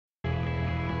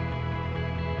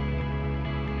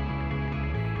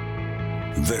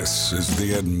This is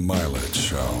the Ed Milet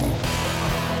Show.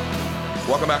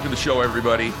 Welcome back to the show,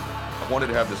 everybody. I wanted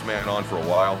to have this man on for a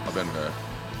while. I've been,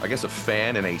 a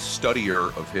fan and a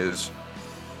studier of his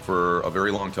for a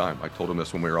very long time. I told him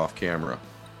this when we were off camera.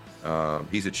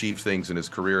 He's achieved things in his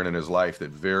career and in his life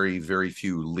that very, very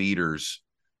few leaders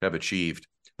have achieved.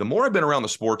 The more I've been around the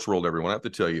sports world, everyone, I have to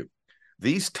tell you,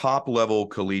 these top-level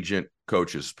collegiate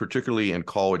coaches, particularly in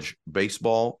college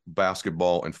baseball,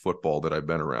 basketball, and football that I've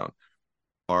been around,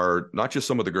 are not just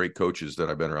some of the great coaches that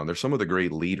I've been around. They're some of the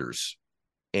great leaders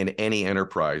in any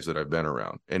enterprise that I've been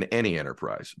around, in any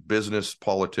enterprise, business,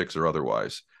 politics, or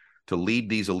otherwise. To lead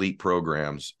these elite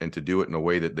programs and to do it in a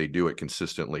way that they do it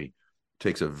consistently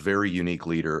takes a very unique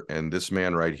leader, and this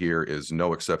man right here is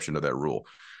no exception to that rule.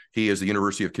 He is the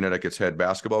University of Connecticut's head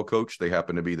basketball coach. They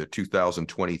happen to be the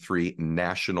 2023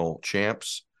 national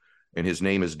champs, and his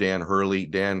name is Dan Hurley.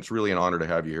 Dan, it's really an honor to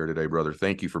have you here today, brother.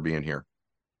 Thank you for being here.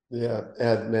 Yeah,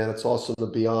 Ed, man, it's awesome to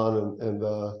be on, and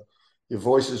your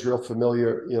voice is real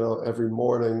familiar. You know, every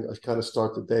morning I kind of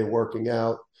start the day working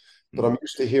out, but I'm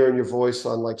used to hearing your voice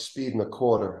on like speed and a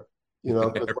quarter. You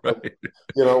know, Right.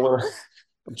 when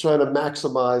I'm trying to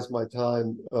maximize my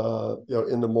time,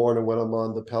 in the morning when I'm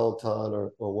on the Peloton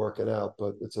or working out.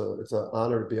 But it's an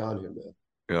honor to be on here, man.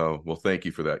 Oh, well, thank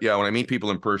you for that. Yeah, when I meet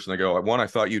people in person, I go, one, I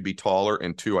thought you'd be taller,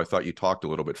 and two, I thought you talked a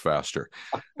little bit faster.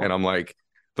 And I'm like,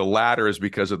 the latter is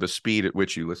because of the speed at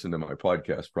which you listen to my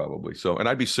podcast, probably. So, and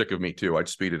I'd be sick of me too. I'd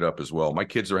speed it up as well. My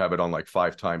kids have it on like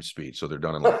 5 times speed, so they're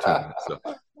done in like 2 minutes.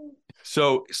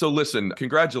 So listen,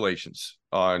 congratulations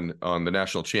on the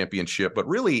national championship, but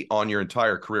really on your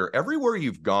entire career. Everywhere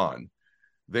you've gone,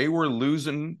 they were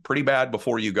losing pretty bad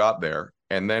before you got there,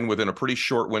 and then within a pretty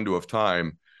short window of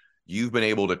time, you've been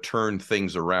able to turn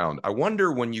things around. I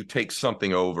wonder, when you take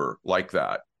something over like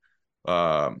that.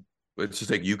 Let's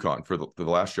just take UConn for the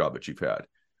last job that you've had.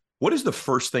 What is the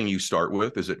first thing you start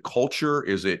with? Is it culture?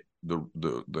 Is it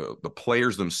the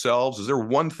players themselves? Is there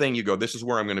one thing you go, this is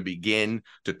where I'm going to begin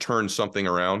to turn something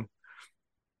around?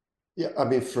 Yeah, I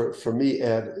mean, for me,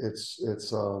 Ed, it's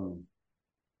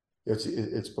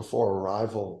before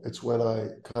arrival. It's when I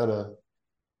kind of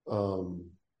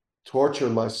torture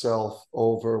myself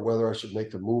over whether I should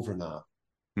make the move or not.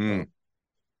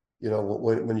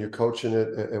 When you're coaching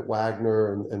it at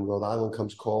Wagner and Rhode Island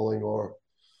comes calling, or,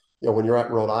 when you're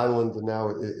at Rhode Island and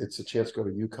now it's a chance to go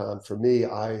to UConn. For me,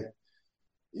 I'm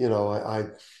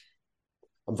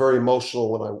very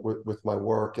emotional with my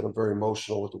work, and I'm very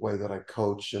emotional with the way that I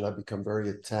coach, and I become very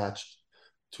attached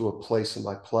to a place and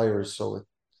my players. So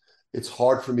it's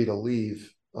hard for me to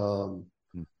leave. So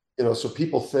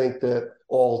people think that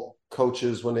all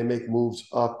coaches, when they make moves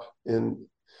up in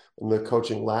the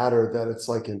coaching ladder, that it's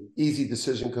like an easy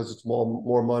decision because it's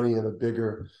more money and a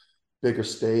bigger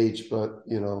stage. But,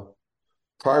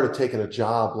 prior to taking a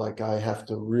job, like, I have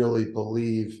to really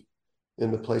believe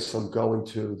in the place I'm going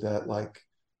to, that like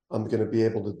I'm going to be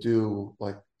able to do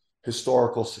like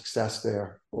historical success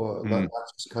there, or not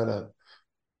just kind of,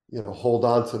 hold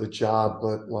on to the job,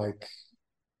 but like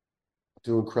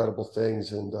do incredible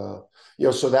things. And,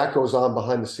 so that goes on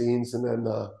behind the scenes. And then,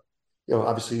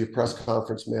 obviously your press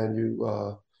conference, man,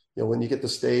 when you get the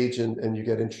stage and you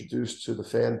get introduced to the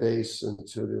fan base and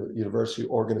to the university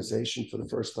organization for the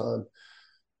first time,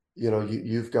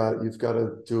 you've got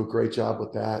to do a great job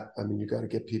with that. I mean, you got to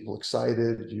get people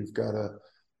excited. You've got to,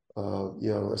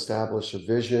 establish a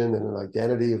vision and an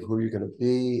identity of who you're going to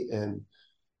be, and,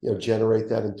 generate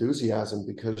that enthusiasm,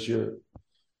 because you're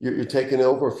taking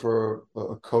over for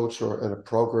a coach and a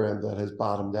program that has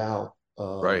bottomed out.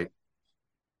 Right.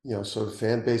 So the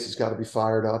fan base has got to be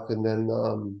fired up. And then,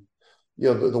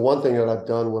 the one thing that I've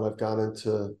done when I've gone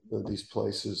into these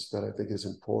places that I think is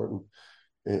important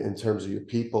in terms of your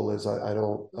people is I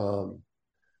don't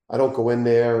go in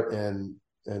there and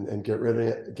get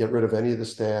rid of any of the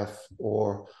staff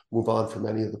or move on from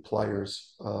any of the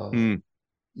players. I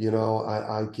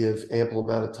give ample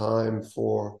amount of time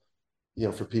for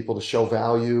people to show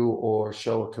value or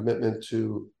show a commitment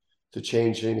to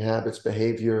changing habits,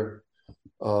 behavior.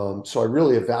 So I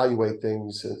really evaluate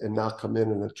things and not come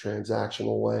in a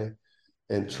transactional way,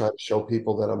 and try to show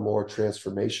people that I'm more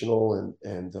transformational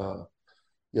and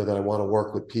that I want to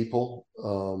work with people.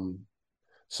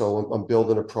 So I'm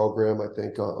building a program, I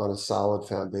think, on a solid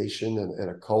foundation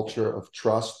and a culture of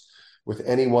trust with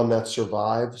anyone that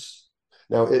survives.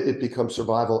 Now it becomes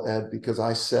survival, Ed, because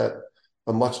I set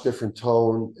a much different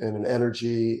tone and an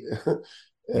energy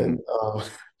and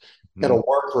a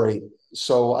work rate.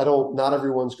 So not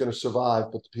everyone's going to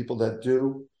survive, but the people that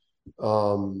do, they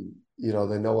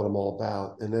know what I'm all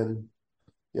about. And then,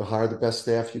 hire the best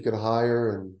staff you can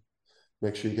hire, and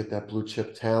make sure you get that blue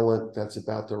chip talent that's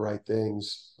about the right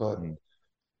things. But Mm.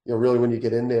 really when you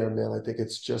get in there, man, I think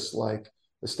it's just like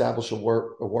establish a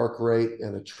work rate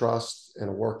and a trust and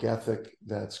a work ethic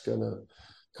that's gonna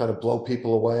kind of blow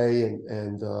people away,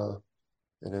 and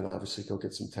then obviously go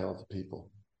get some talented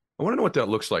people. I want to know what that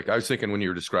looks like. I was thinking when you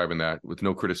were describing that, with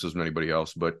no criticism to anybody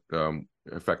else, but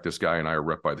in fact, this guy and I are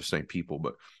rep by the same people,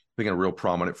 but thinking a real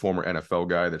prominent former NFL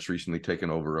guy that's recently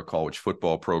taken over a college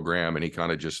football program, and he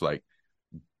kind of just like,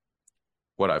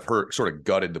 what I've heard, sort of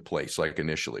gutted the place like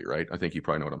initially, right? I think you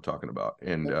probably know what I'm talking about.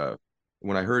 And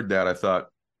when I heard that, I thought,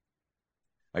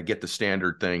 I get the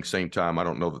standard thing. Same time, I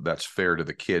don't know that that's fair to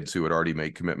the kids who had already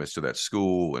made commitments to that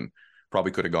school and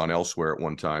probably could have gone elsewhere at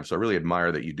one time. So I really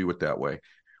admire that you do it that way.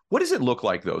 What does it look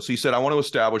like, though? So you said, I want to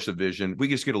establish a vision. We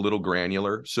just get a little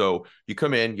granular. So you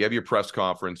come in, you have your press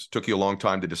conference. It took you a long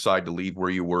time to decide to leave where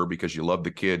you were because you love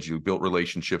the kids. You built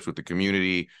relationships with the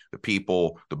community, the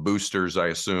people, the boosters, I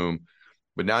assume.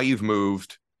 But now you've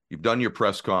moved. You've done your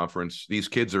press conference. These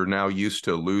kids are now used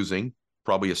to losing,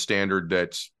 probably a standard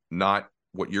that's not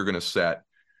what you're going to set.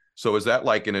 So is that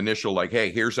like an initial, like,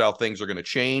 hey, here's how things are going to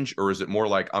change? Or is it more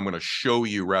like, I'm going to show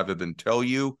you rather than tell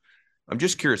you? I'm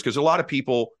just curious, because a lot of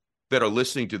people that are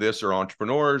listening to this are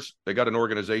entrepreneurs. They got an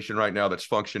organization right now that's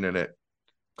functioning at,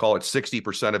 call it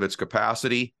 60% of its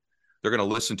capacity. They're going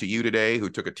to listen to you today, who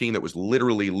took a team that was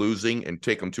literally losing and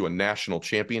take them to a national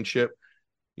championship.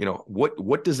 You know,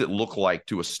 what does it look like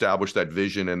to establish that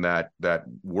vision and that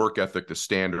work ethic, the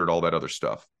standard, all that other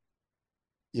stuff?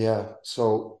 Yeah.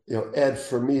 So, Ed,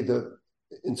 for me,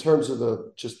 in terms of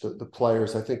the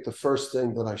players, I think the first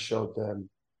thing that I showed them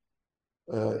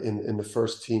in the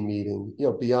first team meeting,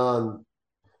 beyond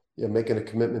making a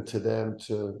commitment to them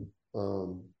to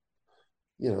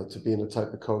to being the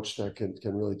type of coach that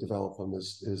can really develop them,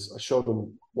 is I showed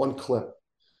them one clip,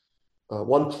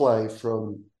 one play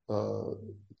from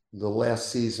the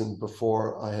last season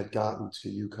before I had gotten to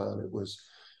UConn. It was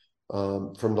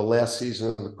from the last season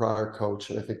of the prior coach,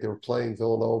 and I think they were playing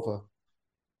Villanova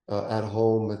at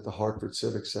home at the Hartford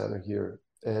Civic Center here.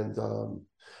 And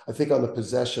I think on the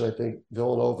possession, I think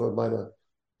Villanova might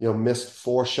have missed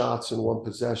 4 shots in one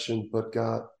possession, but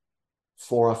got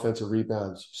 4 offensive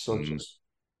rebounds. So just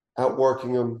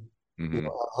outworking them,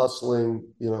 hustling,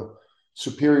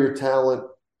 superior talent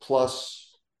plus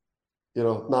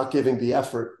not giving the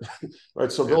effort, right?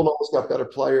 So Villanova's got better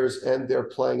players, and they're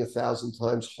playing 1,000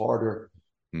 times harder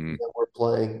than we're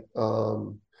playing,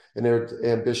 and their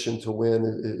ambition to win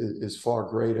is far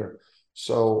greater.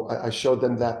 So I showed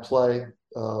them that play,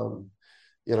 and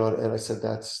I said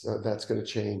that's going to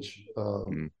change,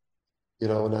 and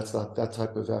that's not that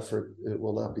type of effort. It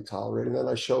will not be tolerated. And then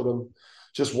I showed them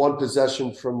just one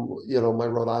possession from my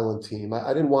Rhode Island team.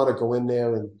 I didn't want to go in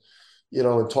there and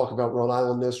and talk about Rhode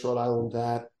Island this, Rhode Island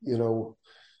that,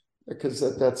 because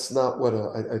that's not what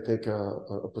I think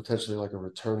a potentially like a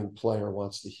returning player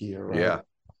wants to hear, right? Yeah.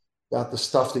 About the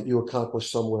stuff that you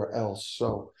accomplished somewhere else.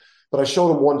 So, but I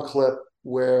showed him one clip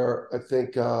where I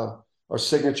think our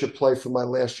signature play from my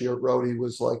last year at Rhodey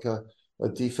was like a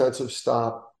defensive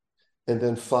stop, and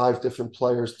then 5 different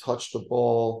players touched the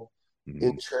ball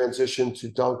in transition to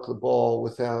dunk the ball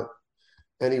without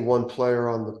any one player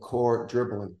on the court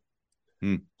dribbling.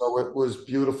 So it was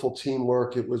beautiful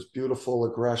teamwork. It was beautiful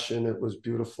aggression. It was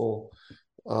beautiful,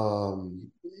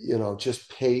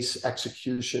 just pace,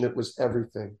 execution. It was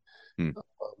everything.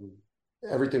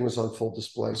 Everything was on full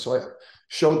display. So I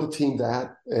showed the team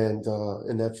that, and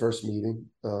in that first meeting,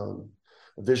 a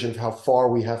vision of how far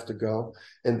we have to go,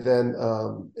 and then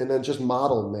just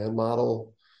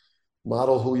model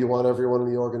who you want everyone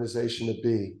in the organization to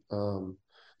be.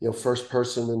 First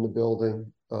person in the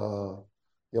building.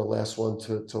 Last one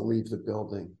to leave the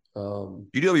building.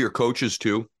 You do your coaches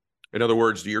too. In other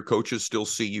words, do your coaches still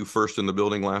see you first in the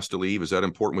building, last to leave? Is that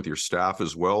important with your staff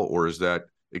as well, or is that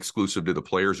exclusive to the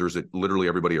players, or is it literally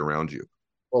everybody around you?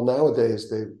 Well, nowadays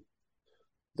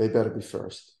they better be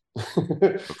first.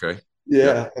 Okay.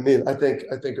 Yeah. I mean, I think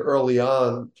early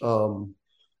on,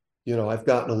 I've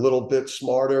gotten a little bit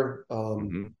smarter.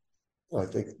 I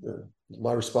think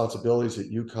my responsibilities at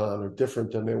UConn are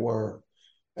different than they were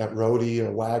at Rhodey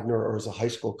or Wagner or as a high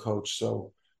school coach.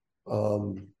 So,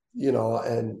 and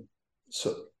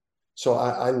so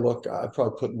I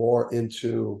probably put more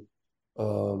into,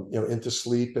 into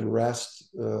sleep and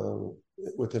rest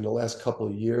within the last couple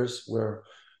of years, where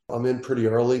I'm in pretty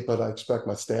early, but I expect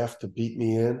my staff to beat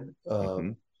me in.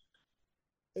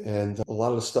 And a lot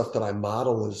of the stuff that I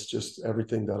model is just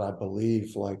everything that I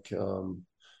believe. Like,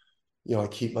 I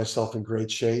keep myself in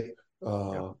great shape.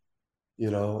 I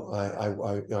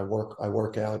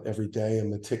work out every day.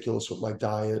 I'm meticulous with my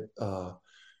diet.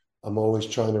 I'm always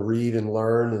trying to read and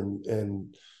learn,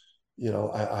 and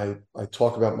I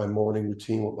talk about my morning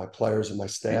routine with my players and my Do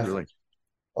you staff. really?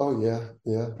 Oh yeah,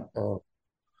 yeah.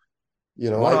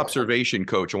 One observation,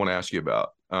 coach, I want to ask you about.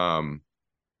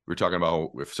 We're talking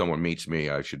about if someone meets me,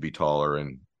 I should be taller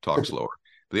and talk slower.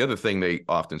 The other thing they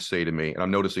often say to me, and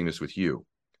I'm noticing this with you,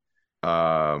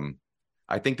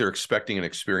 I think they're expecting an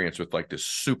experience with like this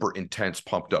super intense,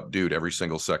 pumped up dude every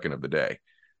single second of the day.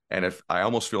 And if I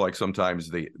almost feel like sometimes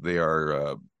they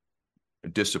are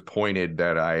disappointed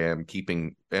that I am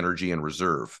keeping energy in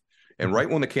reserve. And right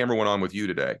when the camera went on with you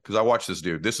today, because I watched this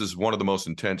dude, this is one of the most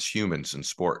intense humans in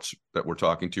sports that we're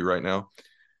talking to right now.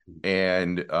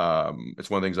 And it's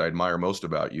one of the things I admire most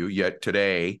about you. Yet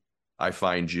today, I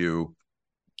find you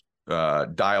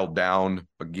dialed down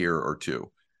a gear or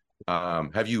two.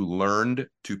 Have you learned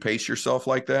to pace yourself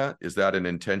like that? Is that an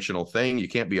intentional thing? You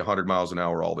can't be 100 miles an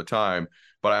hour all the time,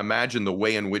 but I imagine the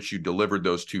way in which you delivered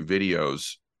those two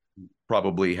videos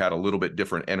probably had a little bit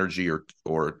different energy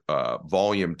or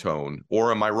volume tone.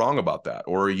 Or am I wrong about that?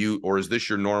 Or is this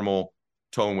your normal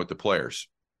tone with the players?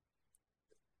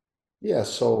 Yeah,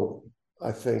 so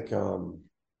I think when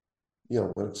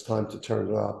it's time to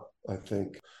turn it up, I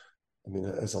mean,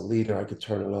 as a leader, I could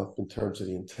turn it up in terms of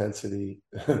the intensity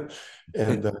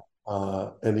and the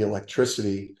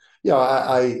electricity.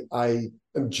 I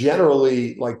am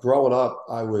generally, like, growing up,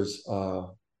 I was I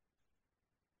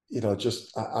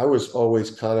was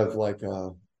always kind of like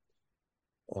a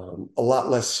lot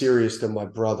less serious than my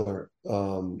brother,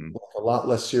 Mm, a lot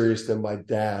less serious than my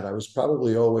dad. I was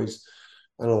probably always,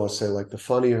 I don't want to say like the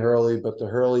funny Hurley, but the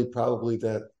Hurley probably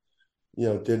that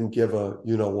didn't give a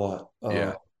what.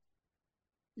 yeah.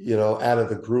 Out of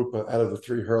the group, out of the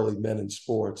three Hurley men in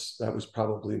sports, that was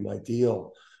probably my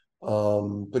deal.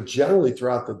 But generally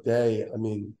throughout the day, I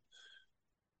mean,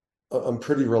 I'm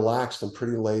pretty relaxed. I'm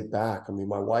pretty laid back. I mean,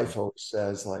 my wife always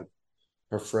says, like,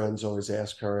 her friends always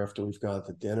ask her after we've gone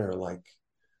to dinner, like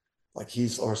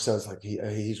he's, or says like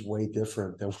he's way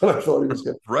different than what I thought he was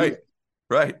going to be. Right.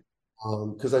 Right.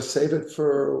 Because I save it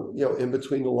for, in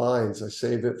between the lines. I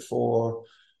save it for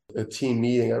a team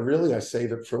meeting. I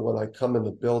save it for when I come in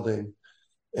the building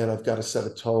and I've got to set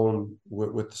a tone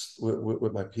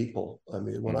with my people. I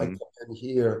mean, when I Mm-hmm. come in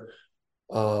here,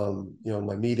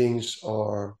 my meetings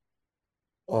are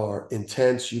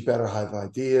intense. You better have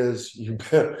ideas. You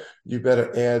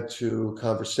better add to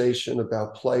conversation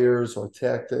about players or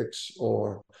tactics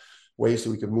or ways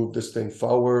that we can move this thing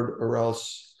forward, or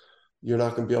else you're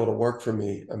not going to be able to work for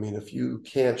me. I mean, if you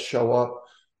can't show up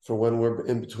for when we're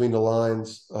in between the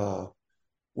lines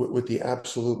with the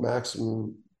absolute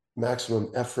maximum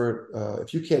effort,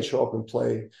 if you can't show up and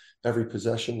play every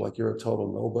possession, like, you're a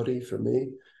total nobody for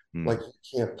me. Mm-hmm. Like,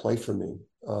 you can't play for me.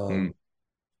 Mm-hmm.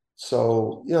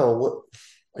 So,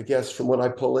 I guess from when I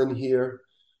pull in here,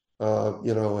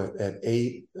 at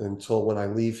 8 until when I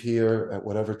leave here at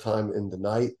whatever time in the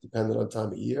night, depending on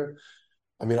time of year,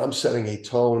 I mean, I'm setting a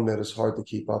tone that is hard to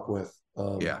keep up with.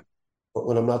 Yeah. But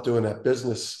when I'm not doing that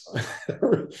business,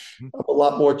 I'm a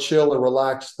lot more chill and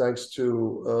relaxed, thanks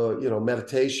to,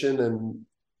 meditation and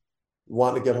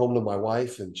wanting to get home to my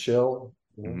wife and chill.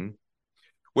 Mm-hmm.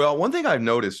 Well, one thing I've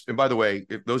noticed, and by the way,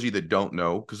 if those of you that don't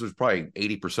know, because there's probably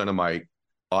 80% of my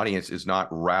audience is not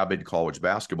rabid college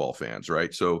basketball fans,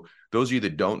 right? So those of you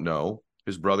that don't know,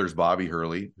 his brother's Bobby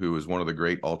Hurley, who is one of the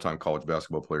great all-time college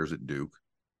basketball players at Duke.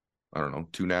 I don't know,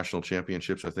 2 national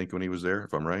championships, I think, when he was there,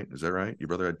 if I'm right. Is that right? Your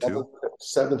brother had 2?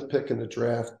 Seventh pick in the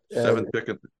draft. And Seventh pick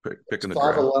in the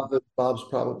draft. 5'11". Bob's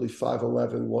probably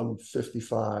 5'11",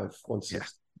 155, Yeah,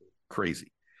 160.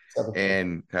 crazy. Seventh pick.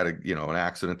 And had an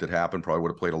accident that happened, probably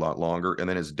would have played a lot longer. And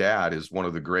then his dad is one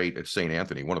of the great at St.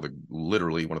 Anthony,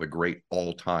 literally one of the great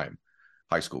all-time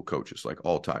high school coaches, like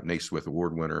all-time, Naismith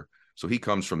Award winner. So he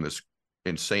comes from this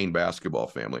insane basketball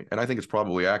family. And I think it's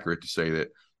probably accurate to say that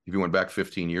if you went back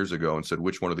 15 years ago and said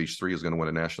which one of these 3 is going to win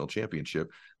a national championship,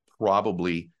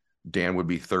 probably Dan would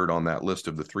be third on that list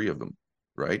of the 3 of them,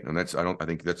 right? And I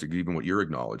think that's even what you're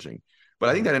acknowledging. But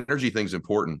I think that energy thing is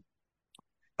important.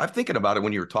 I'm thinking about it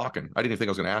when you were talking. I didn't think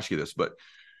I was going to ask you this, but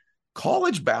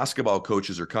college basketball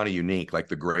coaches are kind of unique, like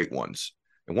the great ones.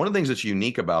 And one of the things that's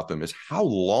unique about them is how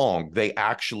long they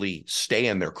actually stay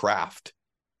in their craft.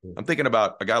 I'm thinking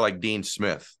about a guy like Dean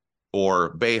Smith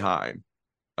or Boeheim,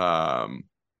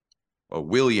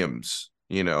 Williams,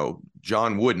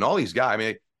 John Wooden, all these guys. I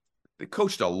mean, they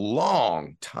coached a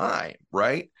long time,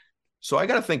 right? So I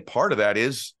got to think part of that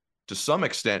is, to some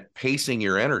extent, pacing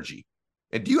your energy.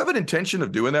 And do you have an intention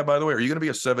of doing that, by the way? Are you going to be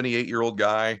a 78-year-old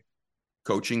guy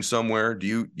coaching somewhere? Do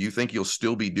you think you'll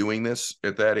still be doing this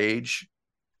at that age?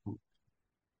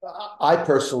 I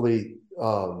personally,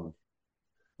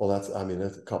 Well, that's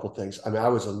a couple things. I mean, I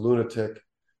was a lunatic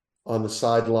on the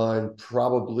sideline,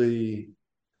 probably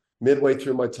midway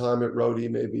through my time at Rhodey,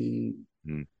 maybe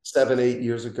 7-8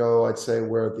 years ago, I'd say,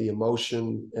 where the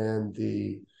emotion and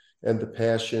the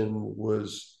passion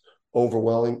was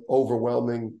overwhelming,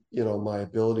 my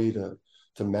ability to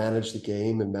manage the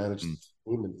game and manage the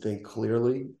team and think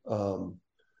clearly. And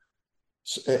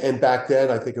back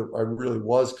then, I think I really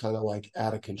was kind of like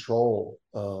out of control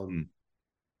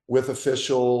with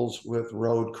officials, with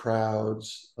road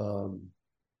crowds.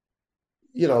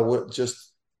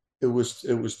 Just it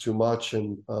was too much.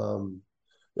 And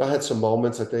I had some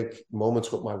moments, I think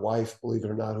moments with my wife, believe it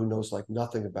or not, who knows like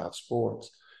nothing about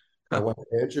sports. My wife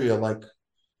Andrea, like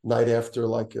night after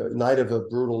like a night of a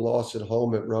brutal loss at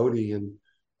home at Rhodey, and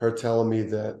her telling me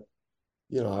that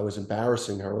I was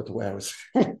embarrassing her with the way I was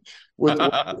with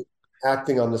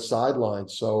acting on the sideline.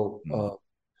 So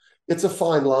it's a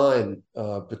fine line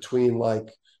between like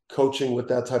coaching with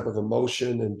that type of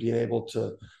emotion and being able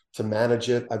to manage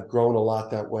it. I've grown a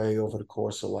lot that way over the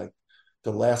course of like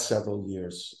the last several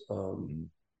years. One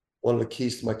of the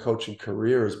keys to my coaching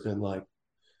career has been like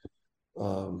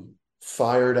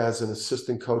fired as an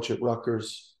assistant coach at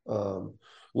Rutgers,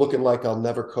 looking like I'll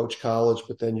never coach college,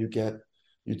 but then you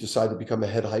decide to become a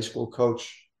head high school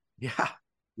coach. Yeah.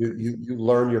 You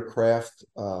learn your craft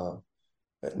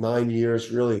at 9 years,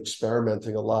 really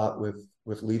experimenting a lot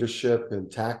with leadership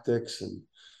and tactics and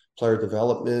player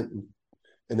development.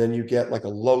 And then you get like a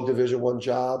low Division I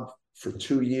job for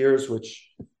 2 years,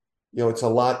 which, it's a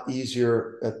lot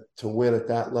easier to win at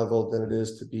that level than it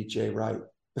is to beat Jay Wright.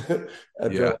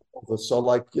 So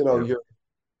like, you're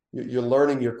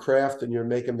learning your craft and you're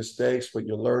making mistakes, but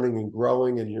you're learning and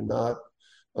growing and you're not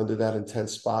under that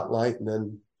intense spotlight. And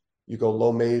then you go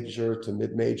low major to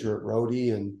mid major at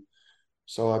Rhodey. And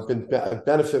so I've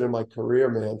benefited in my career,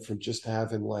 man, from just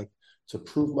having like to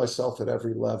prove myself at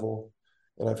every level.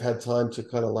 And I've had time to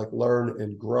kind of like learn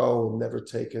and grow and never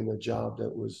taken a job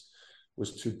that was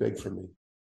too big for me.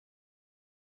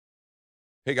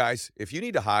 Hey guys, if you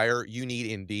need to hire, you need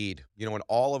Indeed. In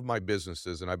all of my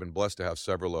businesses, and I've been blessed to have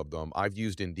several of them, I've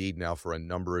used Indeed now for a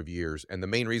number of years. And the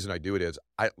main reason I do it is,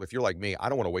 if you're like me, I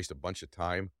don't want to waste a bunch of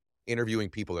time interviewing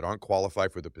people that aren't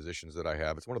qualified for the positions that I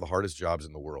have. It's one of the hardest jobs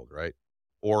in the world, right?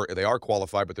 Or they are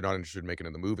qualified, but they're not interested in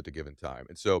making the move at the given time.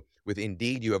 And so with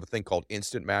Indeed, you have a thing called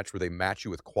Instant Match, where they match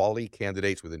you with quality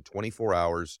candidates within 24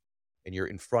 hours. And you're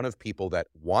in front of people that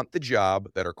want the job,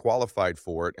 that are qualified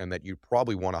for it, and that you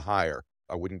probably want to hire.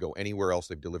 I wouldn't go anywhere else.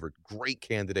 They've delivered great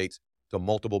candidates to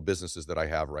multiple businesses that I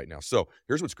have right now. So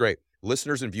here's what's great.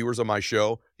 Listeners and viewers on my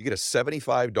show, you get a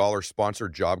 $75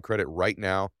 sponsored job credit right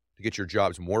now to get your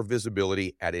jobs more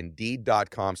visibility at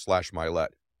Indeed.com/Mylett.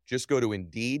 Just go to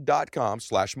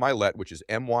Indeed.com/Mylett, which is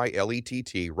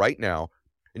MYLETT right now.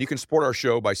 And you can support our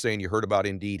show by saying you heard about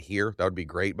Indeed here. That would be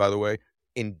great, by the way.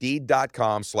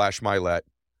 Indeed.com/Mylett.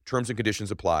 Terms and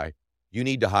conditions apply. You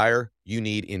need to hire. You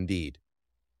need Indeed.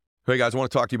 Hey guys, I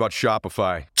want to talk to you about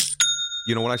Shopify.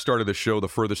 When I started the show, the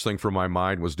furthest thing from my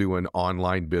mind was doing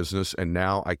online business, and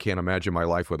now I can't imagine my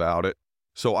life without it.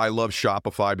 So I love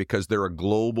Shopify because they're a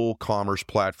global commerce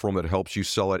platform that helps you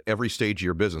sell at every stage of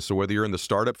your business. So whether you're in the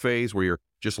startup phase where you're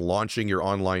just launching your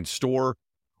online store,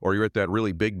 or you're at that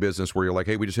really big business where you're like,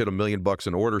 hey, we just hit $1 million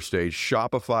in order stage,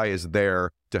 Shopify is there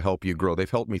to help you grow. They've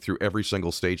helped me through every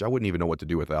single stage. I wouldn't even know what to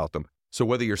do without them. So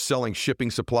whether you're selling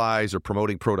shipping supplies or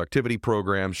promoting productivity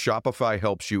programs, Shopify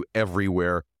helps you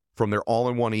everywhere, from their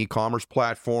all-in-one e-commerce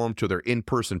platform to their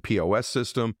in-person POS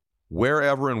system.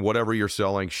 Wherever and whatever you're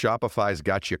selling, Shopify's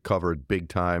got you covered big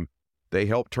time. They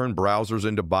help turn browsers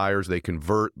into buyers. They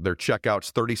convert their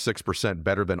checkouts 36%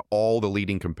 better than all the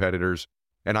leading competitors.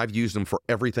 And I've used them for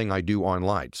everything I do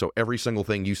online. So every single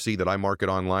thing you see that I market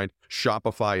online,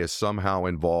 Shopify is somehow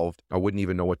involved. I wouldn't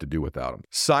even know what to do without them.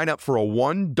 Sign up for a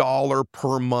 $1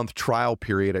 per month trial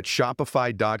period at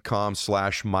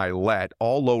shopify.com/Mylett,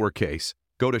 all lowercase.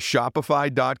 Go to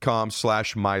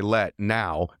shopify.com/Mylett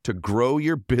now to grow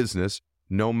your business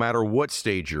no matter what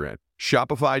stage you're in.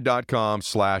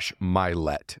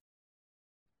 Shopify.com/Mylett.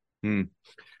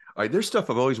 There's stuff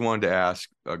I've always wanted to ask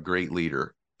a great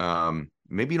leader.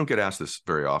 Maybe you don't get asked this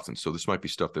very often, so this might be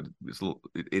stuff that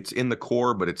it's in the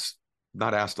core, but it's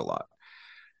not asked a lot.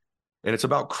 And it's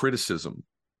about criticism.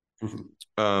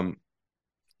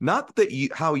 Not that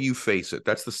how you face it.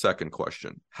 That's the second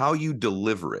question. How you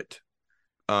deliver it.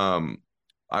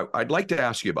 I'd like to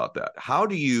ask you about that. How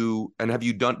do you, and do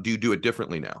you do it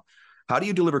differently now? How do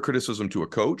you deliver criticism to a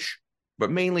coach,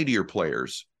 but mainly to your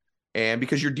players? And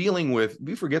because you're dealing with,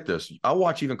 we forget this. I'll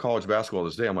watch even college basketball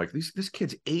this day. I'm like, this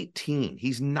kid's 18.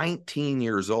 He's 19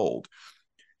 years old.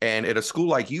 And at a school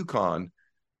like UConn,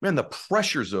 man, the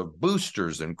pressures of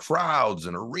boosters and crowds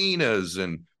and arenas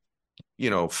and,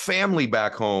 family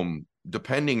back home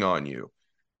depending on you.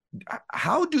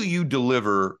 How do you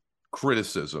deliver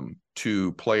criticism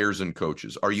to players and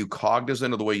coaches? Are you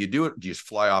cognizant of the way you do it? Do you just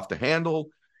fly off the handle?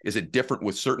 Is it different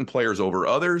with certain players over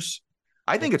others?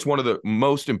 I think it's one of the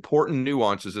most important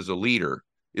nuances as a leader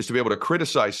is to be able to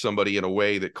criticize somebody in a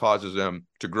way that causes them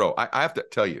to grow. I have to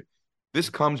tell you, this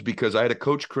comes because I had a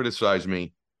coach criticize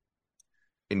me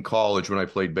in college when I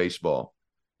played baseball,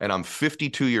 and I'm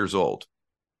 52 years old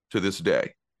to this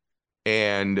day.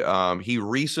 And he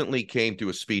recently came to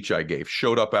a speech I gave,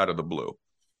 showed up out of the blue.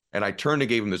 And I turned and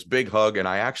gave him this big hug, and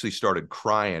I actually started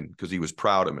crying because he was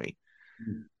proud of me.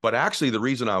 Mm-hmm. But actually, the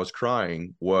reason I was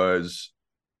crying was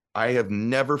I have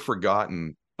never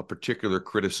forgotten a particular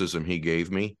criticism he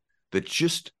gave me that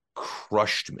just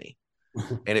crushed me.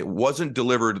 And it wasn't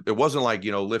delivered. It wasn't like,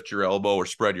 lift your elbow or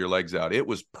spread your legs out. It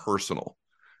was personal.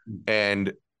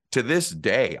 And to this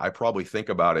day, I probably think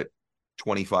about it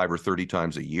 25 or 30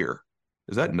 times a year.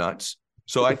 Is that nuts?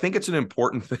 So I think it's an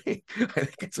important thing. I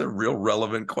think it's a real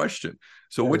relevant question.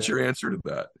 So what's your answer to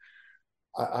that?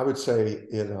 I would say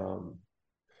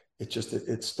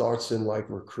it starts in like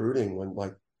recruiting when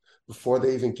before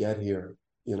they even get here.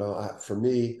 For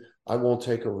me, I won't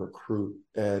take a recruit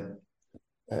at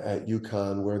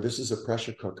UConn where this is a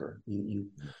pressure cooker. You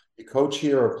coach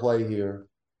here or play here,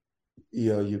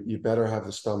 you better have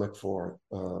the stomach for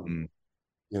it.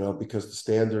 Because the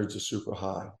standards are super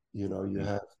high. You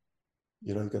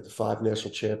got the 5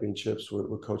 national championships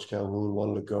with Coach Calhoun, one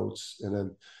of the GOATs,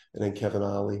 and then Kevin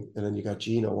Ollie, and then you got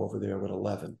Gino over there with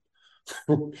 11.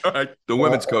 All right. The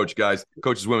women's coach, guys,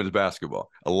 coaches women's basketball,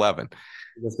 11.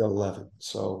 He's got 11.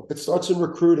 So it starts in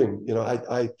recruiting.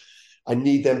 I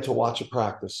need them to watch a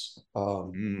practice. I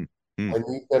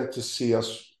need them to see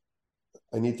us.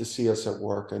 I need to see us at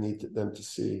work. I need them to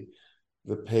see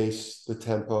the pace, the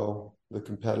tempo, the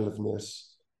competitiveness,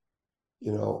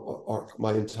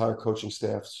 my entire coaching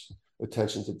staff's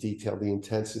attention to detail, the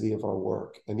intensity of our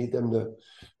work. I need them to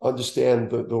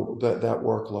understand that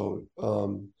workload.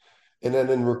 And then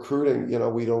in recruiting,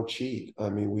 we don't cheat. I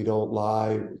mean, we don't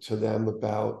lie to them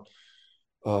about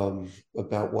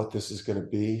what this is going to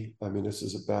be. I mean, this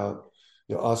is about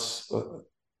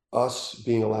us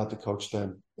being allowed to coach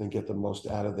them and get the most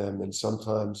out of them. And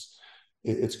sometimes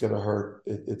it's going to hurt.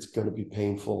 It's going to be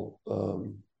painful.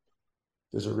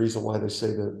 There's a reason why they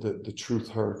say the truth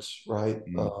hurts, right?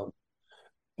 Mm-hmm.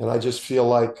 And I just feel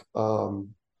like the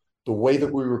way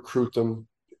that we recruit them,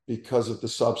 because of the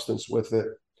substance with it,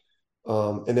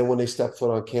 and then when they step foot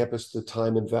on campus, the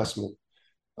time investment,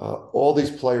 all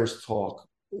these players talk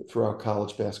throughout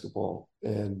college basketball,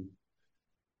 and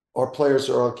our players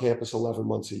are on campus 11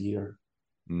 months a year.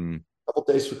 A couple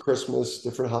days for Christmas,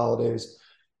 different holidays,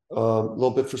 a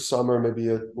little bit for summer, maybe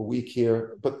a week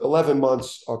here, but 11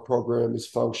 months our program is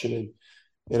functioning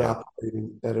and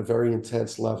operating at a very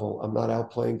intense level. I'm not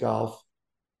out playing golf.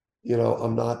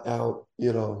 I'm not out,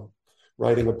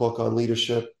 writing a book on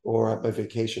leadership or at my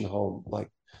vacation home.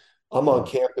 Like, I'm on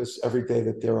campus every day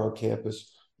that they're on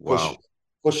campus,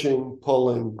 pushing,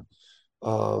 pulling,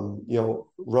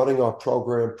 running our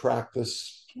program,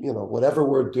 practice, whatever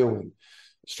we're doing,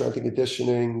 strength and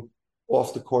conditioning,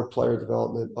 off the court player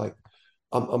development. Like,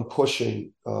 I'm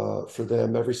pushing for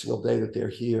them every single day that they're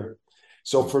here.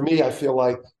 So for me, I feel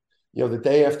like, the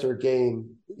day after a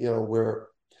game, where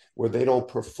they don't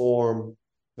perform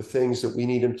the things that we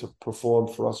need them to perform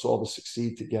for us all to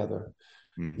succeed together.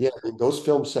 Yeah, I mean, those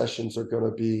film sessions are going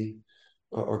to be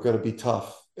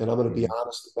tough, and I'm going to be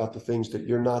honest about the things that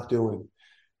you're not doing.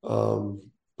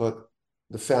 But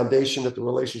the foundation that the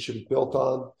relationship is built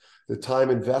on, the time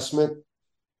investment,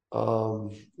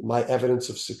 my evidence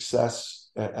of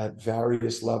success at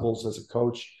various levels as a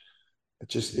coach,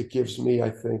 it gives me, I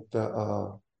think,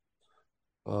 the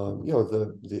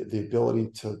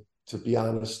ability to be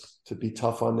honest, to be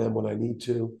tough on them when I need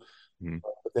to,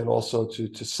 but then also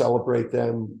to celebrate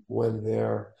them when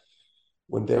they're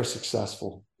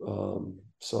successful.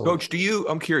 So, Coach,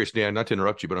 I'm curious, Dan, not to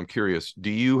interrupt you, but I'm curious, do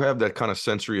you have that kind of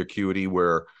sensory acuity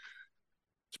where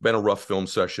it's been a rough film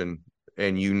session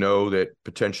and that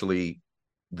potentially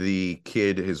the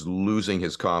kid is losing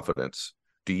his confidence?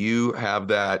 Do you have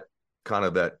that kind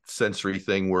of that sensory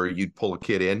thing where you'd pull a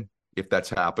kid in if that's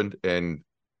happened and,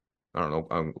 I don't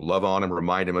know, love on him,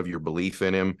 remind him of your belief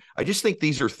in him? I just think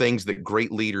these are things that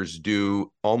great leaders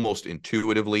do almost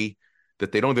intuitively,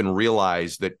 that they don't even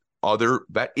realize that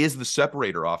is the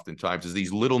separator oftentimes, is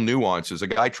these little nuances. A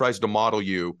guy tries to model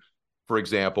you, for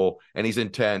example, and he's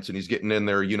intense and he's getting in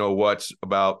there, what's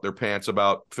about their pants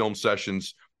about film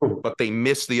sessions, but they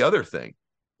miss the other thing.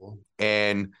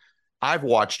 And I've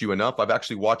watched you enough. I've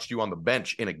actually watched you on the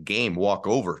bench in a game walk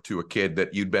over to a kid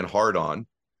that you'd been hard on.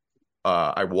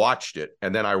 I watched it,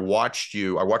 and then I watched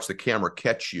the camera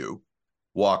catch you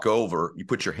walk over. You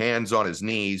put your hands on his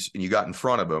knees, and you got in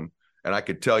front of him. And I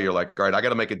could tell you're like, all right, I got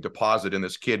to make a deposit in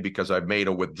this kid because I've made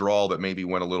a withdrawal that maybe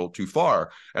went a little too far.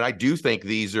 And I do think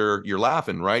you're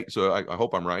laughing, right? So I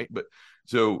hope I'm right. But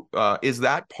so is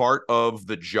that part of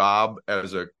the job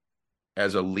as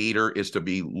a leader, is to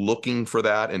be looking for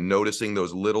that and noticing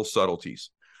those little subtleties?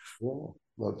 Yeah,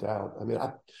 no doubt. I mean,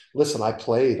 I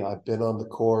played. I've been on the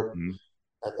court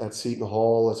at Seton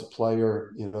Hall as a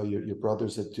player. You know, your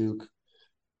brothers at Duke,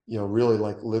 you know, really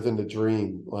like living the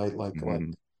dream, like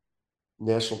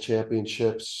national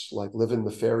championships, like living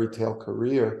the fairy tale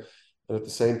career. And at the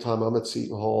same time, I'm at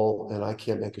Seton Hall and I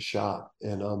can't make a shot,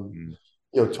 and I'm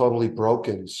you know, totally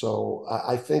broken. So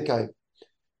I think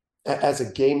as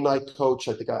a game night coach,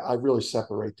 I think I really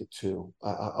separate the two.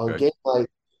 On Okay.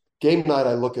 game night,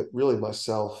 I look at really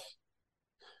myself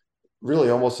really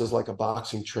almost as like a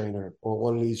boxing trainer or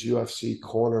one of these UFC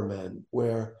cornermen,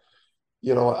 where,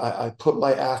 you know, I put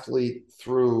my athlete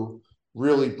through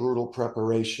really brutal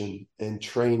preparation and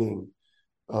training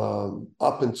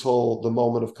up until the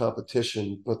moment of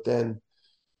competition. But then,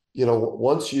 you know,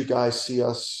 once you guys see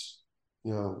us,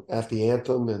 you know, at the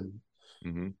anthem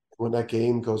and when that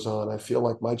game goes on, I feel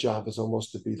like my job is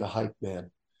almost to be the hype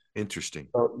man. Interesting.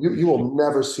 You will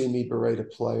never see me berate a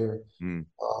player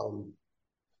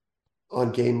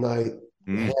on game night,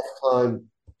 halftime,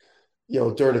 you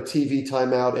know, during a TV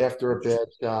timeout after a bad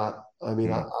shot. I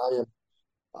mean,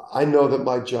 I know that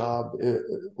my job,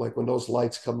 like when those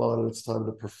lights come on and it's time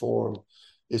to perform,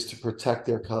 is to protect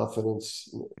their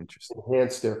confidence,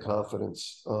 enhance their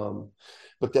confidence.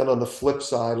 But then on the flip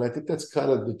side, and I think that's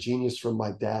kind of the genius from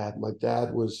my dad. My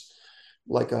dad was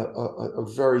like a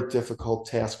very difficult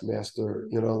taskmaster.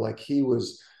 You know, like he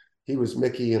was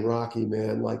Mickey and Rocky,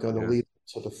 man, like on the lead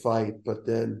to the fight. But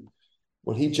then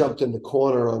when he jumped in the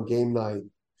corner on game night,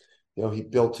 you know, he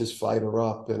built his fighter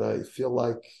up, and I feel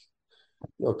like,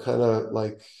 you know, kind of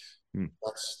like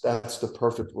that's the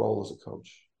perfect role as a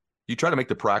coach. You try to make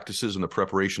the practices and the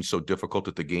preparation so difficult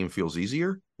that the game feels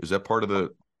easier? Is that part of the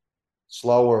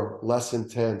slower, less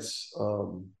intense?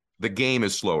 The game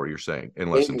is slower, you're saying, and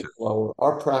less intense. Slower.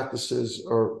 Our practices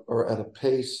are at a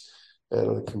pace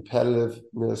and a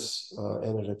competitiveness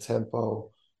and at a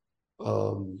tempo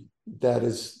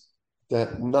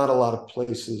that not a lot of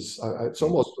places. It's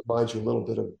almost reminds you a little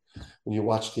bit of when you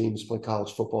watch teams play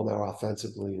college football now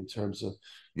offensively, in terms of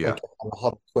like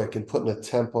quick and putting a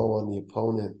tempo on the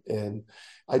opponent. And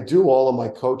I do all of my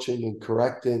coaching and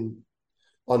correcting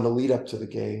on the lead up to the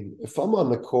game. If I'm on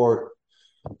the court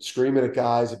screaming at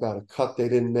guys about a cut they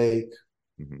didn't make,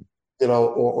 you know,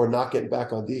 or not getting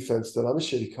back on defense, then I'm a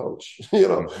shitty coach. You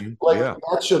know,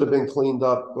 that should have been cleaned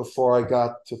up before I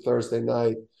got to Thursday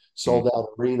night, sold out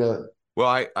arena.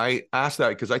 Well, I asked that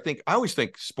because I always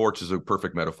think sports is a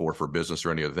perfect metaphor for business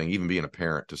or any other thing, even being a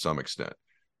parent to some extent.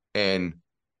 And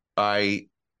I've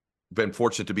been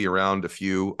fortunate to be around a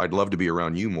few. I'd love to be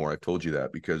around you more. I've told you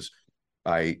that because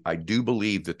I do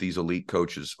believe that these elite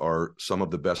coaches are some of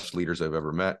the best leaders I've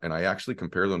ever met. And I actually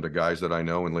compare them to guys that I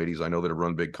know and ladies I know that have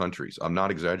run big countries. I'm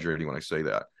not exaggerating when I say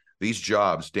that. These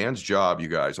jobs, Dan's job, you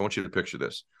guys, I want you to picture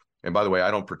this. And by the way,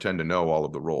 I don't pretend to know all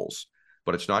of the roles,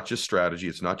 but it's not just strategy.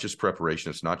 It's not just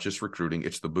preparation. It's not just recruiting.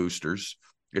 It's the boosters.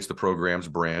 It's the program's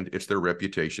brand. It's their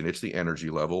reputation. It's the energy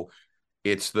level.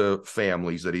 It's the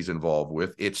families that he's involved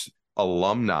with. It's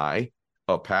alumni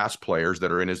of past players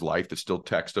that are in his life that still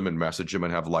text him and message him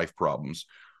and have life problems.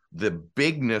 The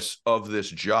bigness of this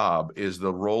job is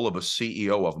the role of a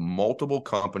CEO of multiple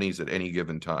companies at any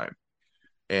given time.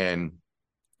 And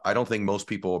I don't think most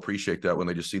people appreciate that when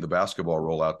they just see the basketball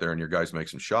roll out there and your guys make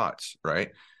some shots,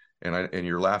 right? And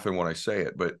you're laughing when I say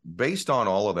it. But based on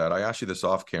all of that, I asked you this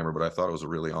off camera, but I thought it was a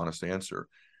really honest answer.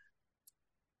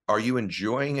 Are you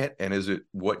enjoying it? And is it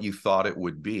what you thought it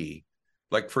would be?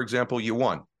 Like, for example, you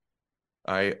won.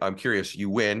 I'm curious,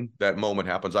 you win, that moment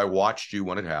happens. I watched you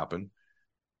when it happened.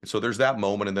 So there's that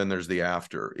moment, and then there's the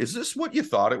after. Is this what you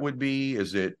thought it would be?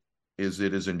 Is it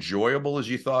as enjoyable as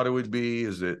you thought it would be?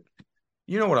 Is it,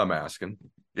 you know what I'm asking?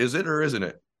 Is it or isn't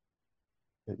it?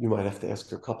 You might have to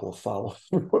ask a couple of follow-up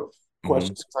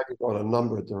questions. I could go in a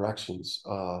number of directions.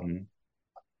 I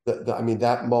mean,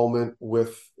 that moment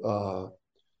with the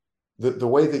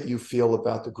way that you feel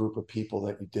about the group of people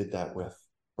that you did that with,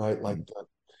 right? Like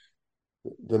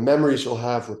the memories you'll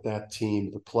have with that team,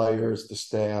 the players, the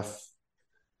staff,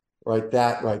 right?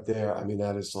 That right there. I mean,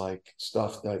 that is like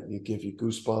stuff that you give you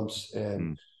goosebumps,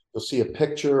 and you'll see a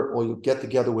picture or you'll get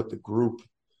together with the group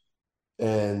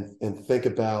and think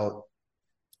about,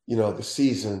 the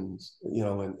seasons, and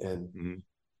Mm-hmm.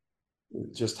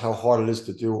 just how hard it is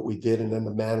to do what we did, and then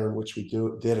the manner in which we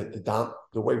did it,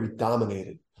 the way we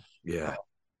dominated. Yeah.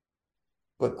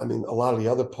 But I mean, a lot of the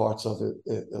other parts of it,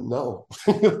 no,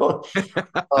 you know,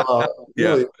 uh,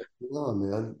 Yeah. really, no,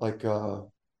 man. Like, I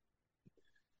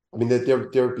mean, that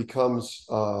there becomes,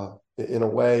 in a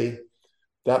way,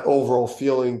 that overall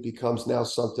feeling becomes now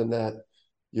something that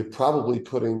you're probably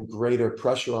putting greater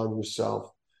pressure on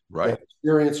yourself. Right. That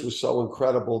experience was so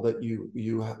incredible that you're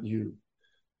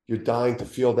dying to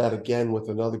feel that again with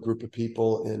another group of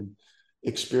people and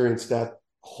experience that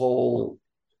whole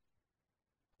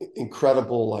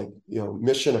incredible, like,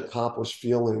 mission accomplished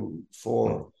feeling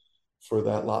Mm. for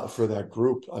that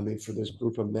group. I mean, for this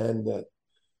group of men that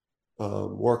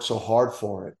work so hard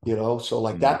for it, so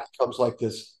like Mm. that becomes like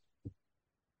this,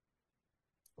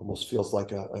 almost feels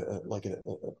like an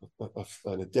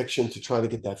addiction to try to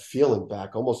get that feeling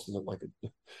back, almost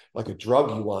like a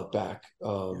drug you want back.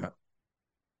 Yeah.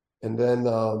 And then,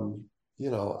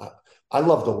 I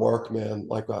love the work, man.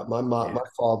 Like, my mom, Yeah. my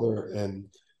father,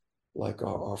 and like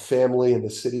our family in the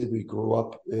city we grew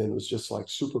up in was just like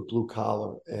super blue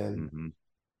collar, and Mm-hmm.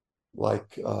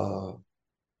 like,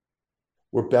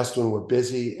 we're best when we're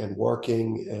busy and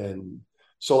working. And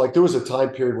so like there was a time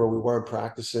period where we weren't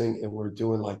practicing and we are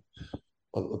doing like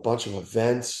a bunch of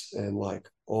events and like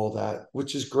all that,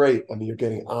 which is great. I mean, you're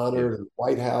getting Yeah. honored in the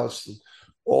White House and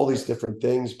all these different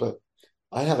things. But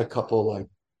I had a couple like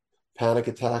panic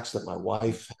attacks that my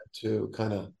wife had to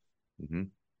kind of, Mm-hmm.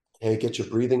 hey, get your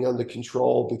breathing under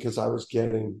control, because I was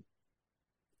getting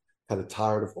kind of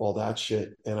tired of all that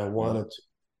shit. And I Mm. wanted to,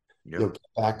 Yep. get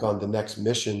back on the next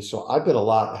mission. So I've been a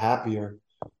lot happier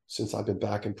since I've been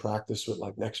back in practice with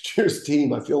like next year's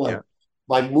team. I feel like Yeah.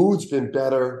 my mood's been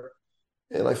better,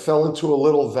 and I fell into a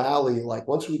little valley. Like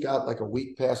once we got like a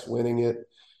week past winning it,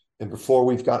 and before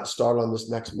we've got started on this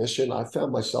next mission, I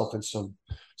found myself in some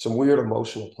weird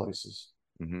emotional places.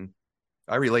 Mm-hmm.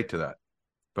 I relate to that,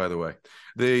 by the way.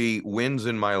 The wins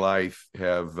in my life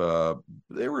have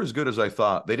they were as good as I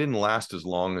thought. They didn't last as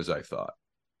long as I thought.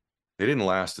 They didn't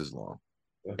last as long.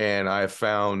 Yeah. And I have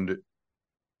found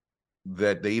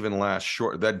that they even last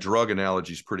short. That drug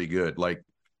analogy is pretty good. Like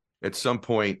at some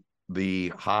point,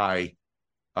 the high,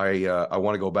 I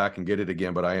want to go back and get it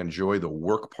again, but I enjoy the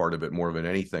work part of it more than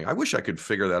anything. I wish I could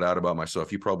figure that out about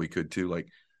myself. You probably could too. Like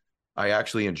I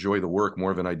actually enjoy the work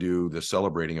more than I do the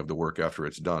celebrating of the work after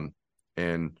it's done.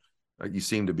 And you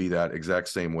seem to be that exact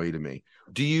same way to me.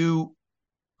 Do you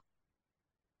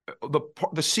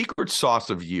the secret sauce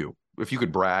of you, if you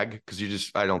could brag,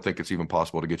 because I don't think it's even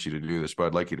possible to get you to do this, but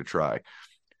I'd like you to try.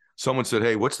 Someone said,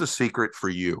 "Hey, what's the secret for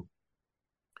you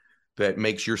that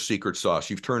makes your secret sauce?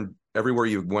 You've turned everywhere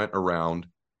you went around.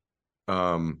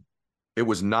 Um, it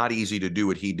was not easy to do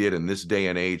what he did in this day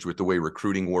and age with the way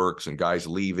recruiting works and guys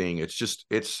leaving.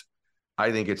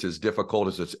 I think it's as difficult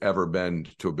as it's ever been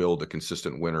to build a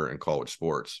consistent winner in college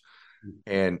sports.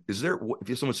 And if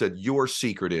someone said your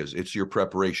secret it's your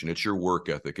preparation, it's your work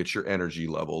ethic, it's your energy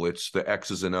level, it's the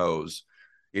X's and O's,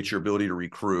 it's your ability to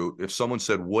recruit. If someone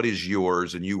said, what is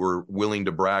yours, and you were willing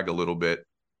to brag a little bit,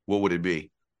 what would it be?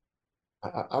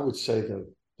 I would say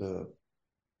the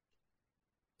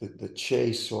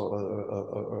chase, or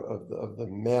of the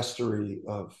mastery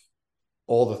of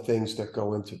all the things that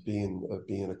go into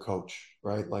being a coach,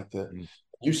 right? Like Mm.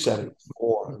 you said it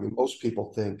before. I mean, most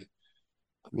people think,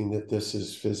 I mean, that this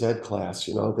is phys ed class,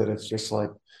 that it's just like,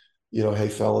 hey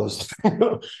fellas,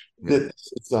 Yeah.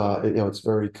 it's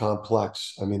very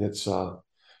complex. I mean, it's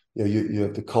you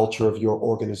have the culture of your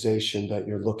organization that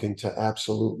you're looking to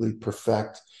absolutely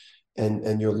perfect,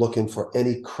 and you're looking for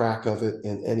any crack of it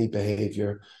in any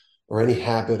behavior or any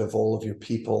habit of all of your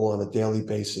people on a daily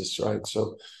basis, right?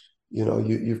 So,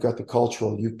 you've got the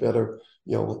cultural, you've better,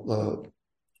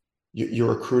 your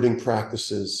recruiting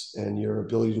practices and your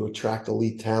ability to attract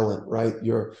elite talent, right?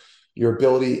 Your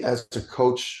ability as a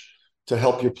coach to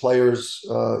help your players,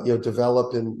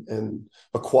 develop and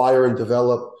acquire and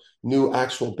develop new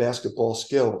actual basketball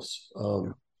skills.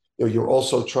 You're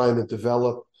also trying to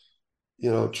develop,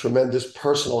 tremendous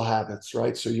personal habits,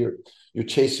 right? So you're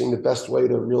chasing the best way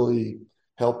to really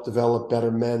help develop better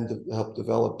men, to help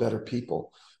develop better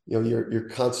people. You're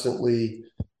constantly,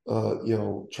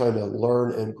 trying to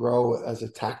learn and grow as a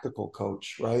tactical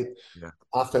coach, right? Yeah.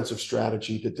 Offensive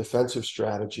strategy, the defensive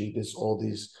strategy. There's all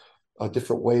these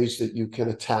different ways that you can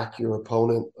attack your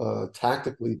opponent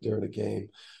tactically during a game.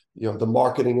 The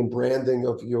marketing and branding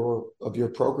of your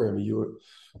program.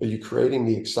 Are you creating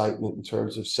the excitement in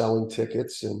terms of selling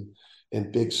tickets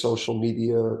and big social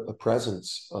media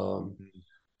presence?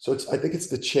 So I think it's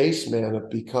the chase, man, of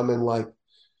becoming like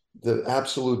the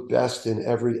absolute best in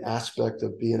every aspect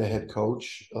of being a head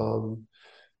coach. And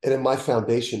then my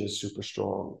foundation is super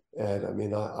strong. And I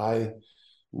mean,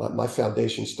 my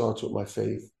foundation starts with my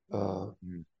faith,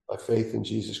 my faith in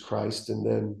Jesus Christ. And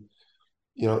then,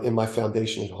 in my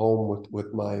foundation at home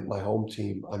with my home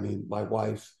team, I mean, my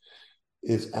wife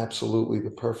is absolutely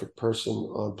the perfect person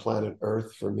on planet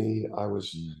Earth for me. I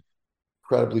was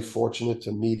incredibly fortunate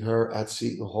to meet her at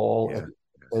Seton Hall at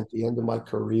the end of my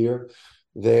career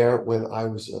there when I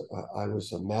was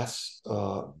a mess,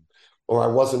 or I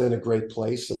wasn't in a great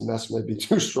place. A mess may be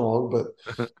too strong, but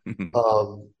and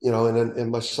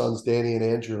my sons Danny and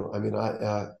Andrew. I mean,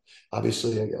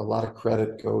 obviously a lot of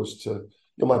credit goes to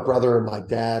my brother and my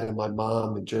dad and my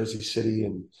mom in Jersey City,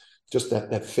 and just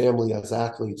that family as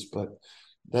athletes. But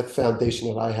that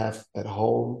foundation that I have at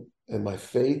home and my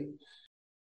faith.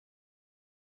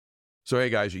 So, hey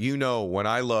guys, when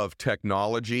I love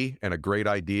technology and a great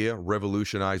idea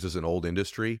revolutionizes an old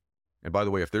industry. And by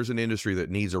the way, if there's an industry that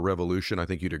needs a revolution, I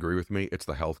think you'd agree with me, it's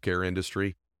the healthcare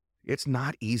industry. It's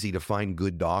not easy to find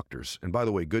good doctors. And by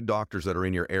the way, good doctors that are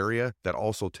in your area that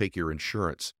also take your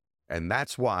insurance. And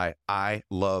that's why I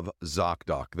love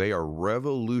ZocDoc. They are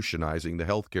revolutionizing the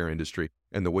healthcare industry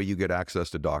and the way you get access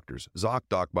to doctors.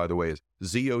 ZocDoc, by the way, is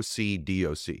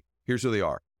ZocDoc. Here's who they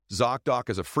are. ZocDoc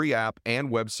is a free app and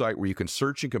website where you can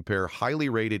search and compare highly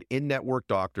rated in-network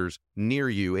doctors near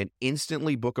you and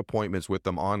instantly book appointments with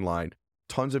them online.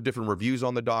 Tons of different reviews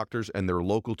on the doctors, and they're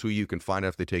local to you. You can find out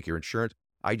if they take your insurance.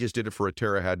 I just did it for a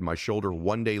tear I had in my shoulder.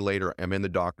 One day later, I'm in the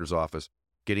doctor's office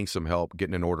getting some help,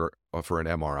 getting an order for an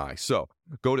MRI. So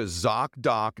go to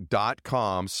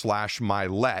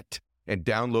ZocDoc.com/mylet and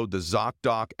download the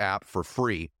ZocDoc app for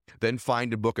free. Then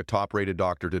find and book a top-rated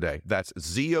doctor today. That's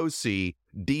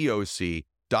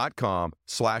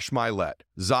ZocDoc.com/mylet.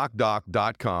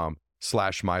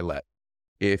 ZocDoc.com/mylet.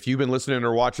 If you've been listening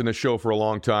or watching the show for a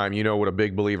long time, you know what a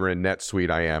big believer in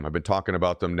NetSuite I am. I've been talking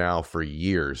about them now for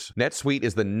years. NetSuite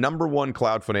is the #1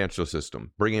 cloud financial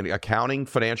system, bringing accounting,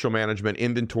 financial management,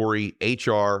 inventory,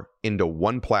 HR into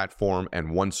one platform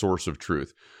and one source of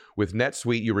truth. With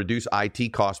NetSuite, you reduce IT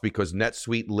costs because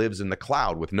NetSuite lives in the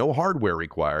cloud with no hardware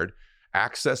required,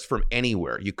 access from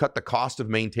anywhere. You cut the cost of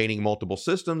maintaining multiple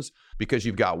systems because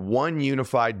you've got one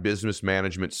unified business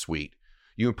management suite.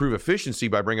 You improve efficiency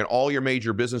by bringing all your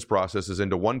major business processes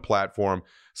into one platform,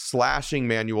 slashing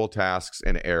manual tasks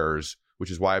and errors, which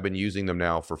is why I've been using them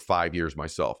now for 5 years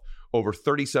myself. Over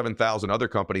 37,000 other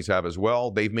companies have as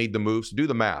well. They've made the moves. Do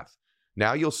the math.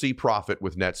 Now you'll see profit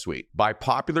with NetSuite. By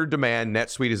popular demand,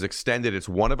 NetSuite has extended its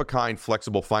one-of-a-kind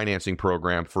flexible financing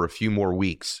program for a few more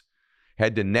weeks.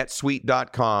 Head to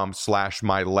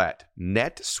netsuite.com/mylet.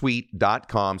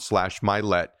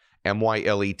 netsuite.com/mylet,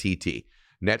 MYLETT.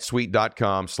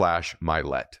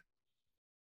 netsuite.com/mylet.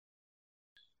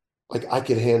 Like, I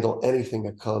can handle anything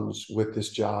that comes with this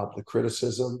job, the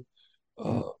criticism,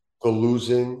 the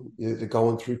losing, the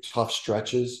going through tough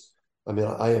stretches. I mean,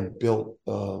 I am built,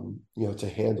 to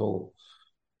handle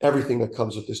everything that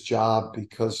comes with this job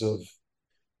because of,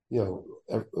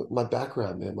 my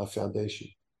background, man, my foundation.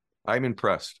 I'm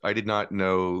impressed. I did not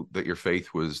know that your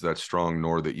faith was that strong,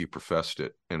 nor that you professed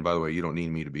it. And by the way, you don't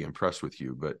need me to be impressed with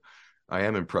you, but I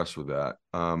am impressed with that.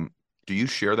 Do you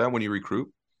share that when you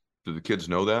recruit? Do the kids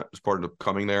know that as part of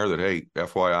coming there, that, hey,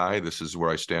 FYI, this is where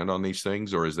I stand on these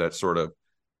things? Or is that sort of,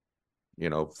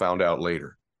 found out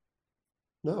later?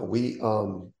 No,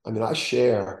 I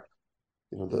share,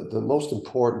 the most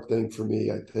important thing for me,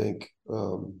 I think,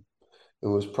 it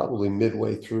was probably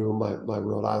midway through my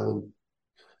Rhode Island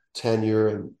tenure,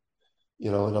 and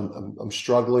I'm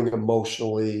struggling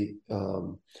emotionally.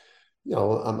 I'm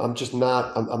just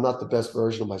not. I'm not the best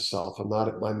version of myself. I'm not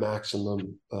at my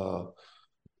maximum.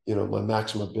 My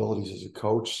maximum abilities as a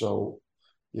coach. So,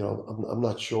 I'm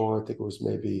not sure. I think it was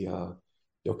maybe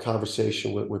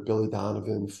conversation with Billy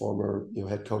Donovan, former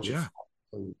head coach,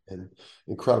 and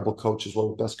incredible coaches, one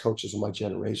of the best coaches of my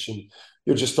generation.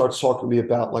 Just starts talking to me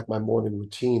about like my morning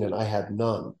routine, and I had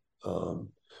none.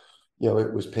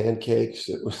 It was pancakes.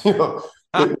 It was,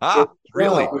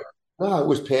 Really? No, it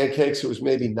was pancakes. It was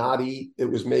maybe not eat. It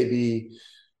was maybe,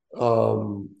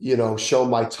 show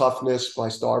my toughness by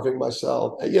starving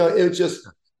myself. It was just,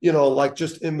 like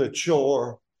just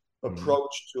immature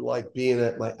approach to like being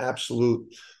at my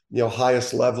absolute,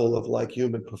 highest level of like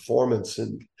human performance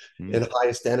and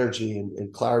highest energy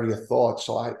and clarity of thought.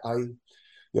 So I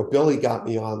Billy got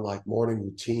me on like morning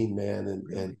routine, man,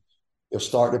 and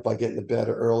starting it by getting to bed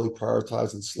early,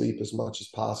 prioritizing sleep as much as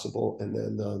possible. And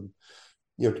then,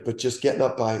 but just getting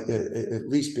up by at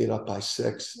least being up by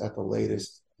 6 at the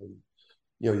latest. And,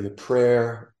 your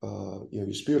prayer,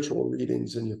 your spiritual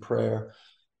readings and your prayer,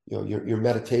 your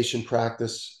meditation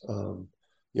practice.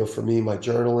 For me, my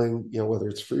journaling, whether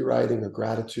it's free writing or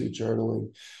gratitude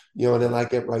journaling, and then I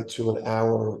get right to an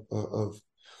hour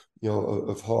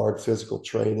of hard physical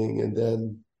training. And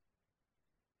then,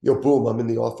 boom, I'm in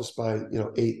the office by,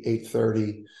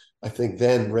 8:30. I think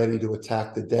then ready to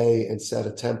attack the day and set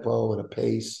a tempo and a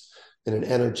pace and an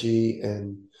energy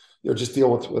and, just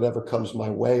deal with whatever comes my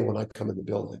way when I come in the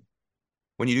building.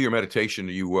 When you do your meditation,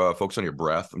 do you focus on your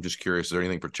breath? I'm just curious, is there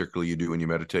anything particularly you do when you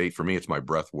meditate? For me, it's my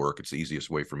breath work. It's the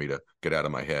easiest way for me to get out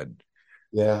of my head.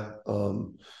 Yeah.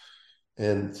 For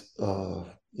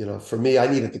me, I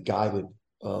needed the guided,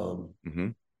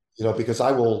 because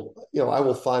I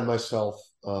will find myself,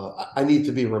 I need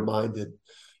to be reminded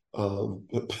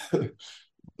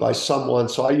by someone.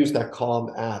 So I use that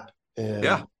Calm app,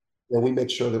 and we make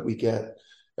sure that we get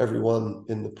everyone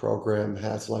in the program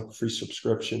has like free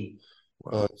subscription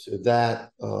to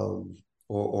that,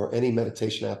 or any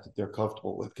meditation app that they're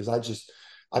comfortable with. Because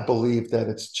I believe that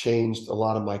it's changed a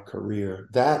lot of my career.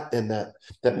 That and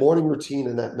that morning routine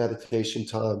and that meditation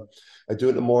time. I do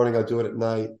it in the morning. I do it at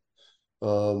night.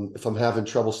 If I'm having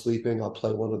trouble sleeping, I'll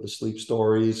play one of the sleep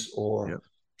stories. Or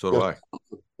so do I.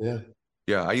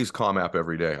 Yeah, I use Calm app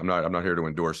every day. I'm not here to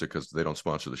endorse it because they don't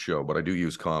sponsor the show, but I do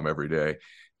use Calm every day.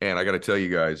 And I got to tell you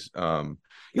guys,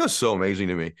 it's so amazing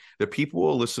to me that people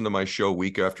will listen to my show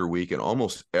week after week, and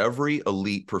almost every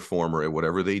elite performer at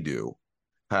whatever they do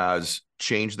has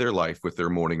changed their life with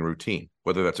their morning routine,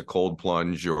 whether that's a cold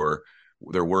plunge or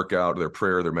their workout, their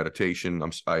prayer, their meditation.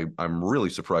 I'm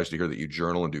really surprised to hear that you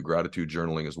journal and do gratitude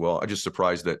journaling as well. I'm just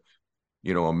surprised that,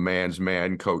 a man's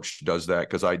man coach does that,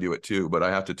 because I do it too. But I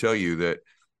have to tell you that,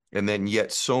 and then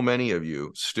yet so many of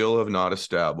you still have not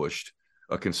established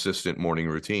a consistent morning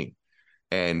routine.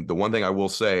 And the one thing I will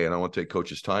say, and I want to take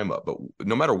Coach's time up, but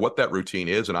no matter what that routine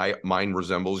is, and mine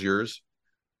resembles yours,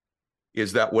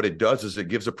 is that what it does is it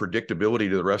gives a predictability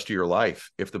to the rest of your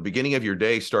life. If the beginning of your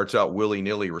day starts out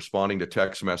willy-nilly responding to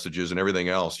text messages and everything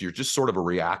else, you're just sort of a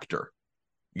reactor.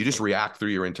 You just react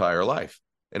through your entire life.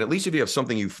 And at least if you have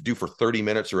something you do for 30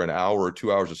 minutes or an hour or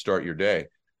 2 hours to start your day,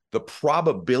 the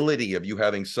probability of you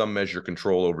having some measure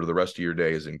control over the rest of your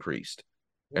day is increased.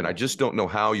 And I just don't know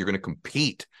how you're going to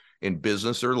compete in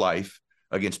business or life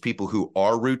against people who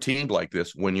are routined like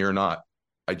this when you're not.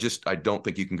 I don't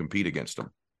think you can compete against them.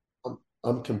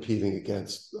 I'm competing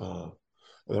against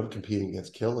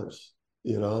killers,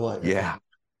 Yeah.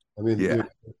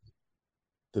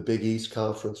 The Big East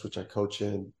Conference, which I coach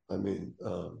in,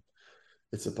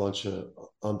 it's a bunch of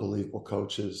unbelievable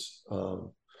coaches.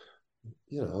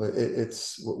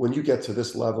 It's when you get to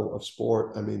this level of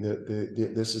sport,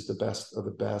 this is the best of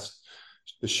the best,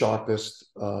 the sharpest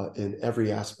in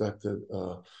every aspect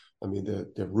of,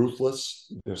 they're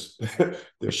ruthless.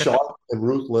 They're sharp and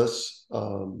ruthless,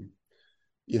 and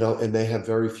they have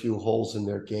very few holes in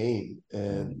their game.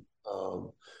 And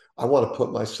I want to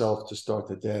put myself to start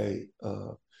the day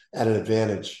at an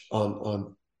advantage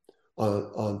on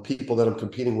people that I'm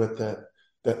competing with that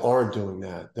aren't doing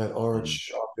that aren't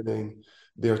sharpening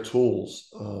their tools,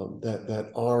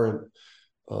 that aren't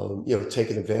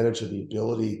taking advantage of the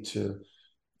ability to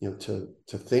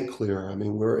think clearer.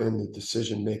 We're in the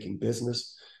decision-making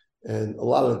business, and a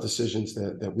lot of the decisions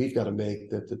that we've got to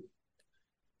make that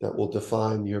will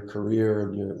define your career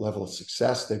and your level of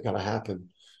success, they've got to happen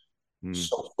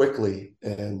so quickly.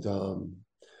 And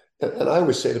I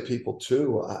always say to people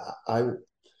too,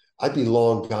 I'd be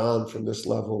long gone from this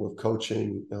level of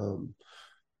coaching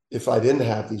if I didn't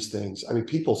have these things.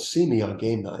 People see me on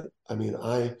game night.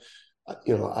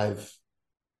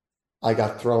 I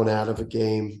got thrown out of a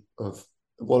game, of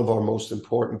one of our most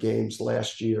important games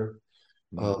last year.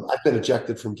 I've been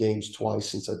ejected from games twice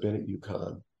since I've been at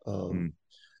UConn.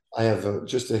 I have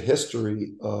just a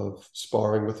history of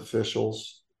sparring with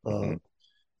officials.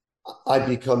 I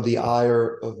become the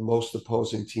ire of most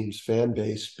opposing teams' fan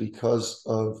base because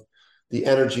of the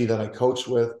energy that I coach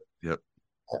with. Yep.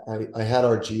 I had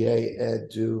our GA Ed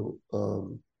do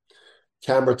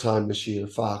camera time this year,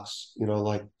 Fox.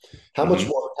 How much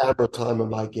more camera time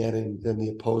am I getting than the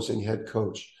opposing head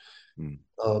coach?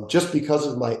 Just because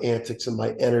of my antics and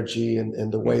my energy and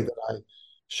the way that I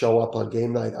show up on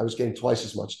game night, I was getting twice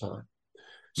as much time.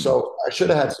 So I should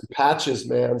have had some patches,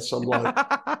 man. Some like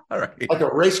a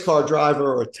race car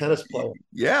driver or a tennis player.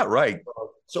 Yeah, right.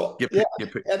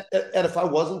 And if I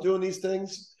wasn't doing these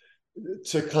things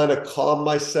to kind of calm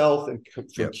myself and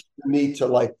for me to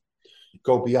like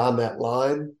go beyond that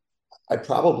line, I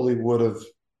probably would have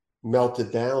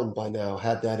melted down by now,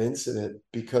 had that incident,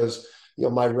 because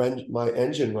my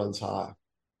engine runs high.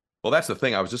 Well, that's the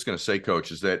thing I was just going to say,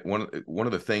 Coach, is that one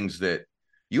of the things that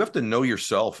you have to know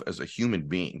yourself as a human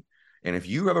being. And if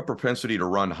you have a propensity to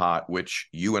run hot, which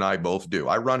you and I both do,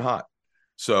 I run hot.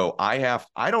 So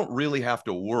I don't really have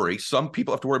to worry. Some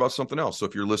people have to worry about something else. So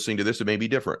if you're listening to this, it may be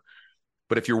different.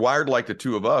 But if you're wired like the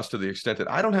two of us, to the extent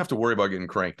that I don't have to worry about getting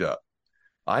cranked up,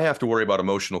 I have to worry about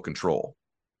emotional control.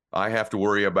 I have to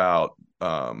worry about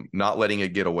not letting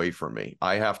it get away from me.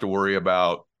 I have to worry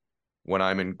about when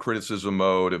I'm in criticism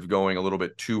mode of going a little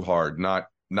bit too hard, not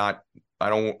I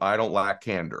don't lack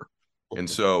candor. And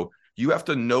so you have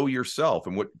to know yourself.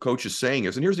 And what coach is saying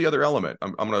is, and here's the other element.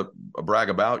 I'm going to brag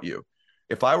about you.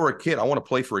 If I were a kid, I want to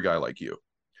play for a guy like you.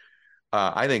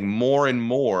 I think more and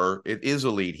more it is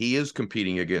elite. He is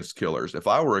competing against killers. If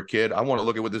I were a kid, I want to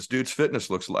look at what this dude's fitness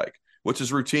looks like. What's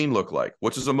his routine look like?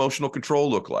 What's his emotional control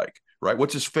look like? Right?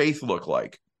 What's his faith look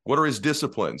like? What are his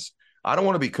disciplines? I don't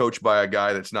want to be coached by a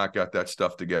guy that's not got that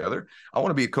stuff together. I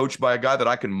want to be coached by a guy that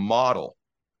I can model,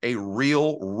 a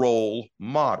real role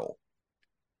model.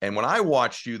 And when I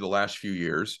watched you the last few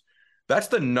years, that's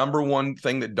the number one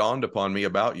thing that dawned upon me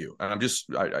about you. And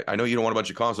I know you don't want a bunch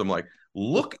of comments. I'm like,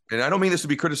 look, and I don't mean this to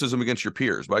be criticism against your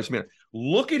peers, but I just mean,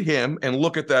 look at him and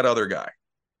look at that other guy.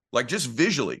 Like just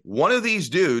visually, one of these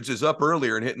dudes is up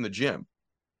earlier and hitting the gym.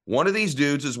 One of these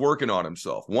dudes is working on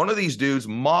himself. One of these dudes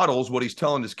models what he's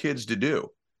telling his kids to do.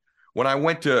 When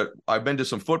I've been to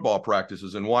some football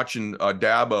practices and watching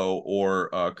Dabo or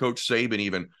Coach Saban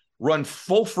even run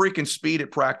full freaking speed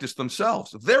at practice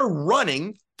themselves. They're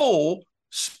running full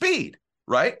speed,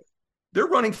 right? They're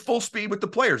running full speed with the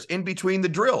players in between the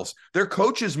drills. Their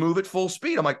coaches move at full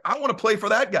speed. I'm like, I want to play for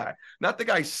that guy, not the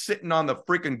guy sitting on the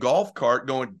freaking golf cart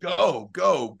going, go,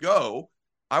 go, go.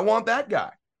 I want that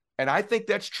guy. And I think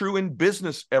that's true in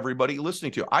business, everybody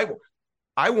listening to.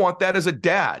 I want that as a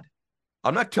dad.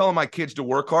 I'm not telling my kids to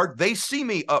work hard. They see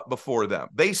me up before them.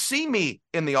 They see me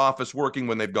in the office working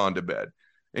when they've gone to bed.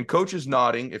 And coach is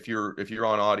nodding if you're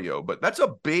on audio, but that's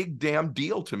a big damn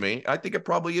deal to me. I think it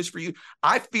probably is for you.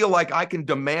 I feel like I can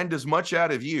demand as much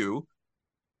out of you.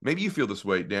 Maybe you feel this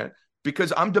way, Dan,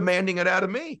 because I'm demanding it out of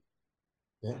me.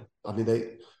 Yeah. I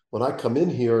mean, when I come in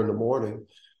here in the morning,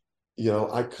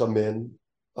 I come in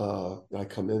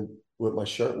with my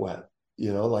shirt wet,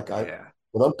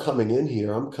 when I'm coming in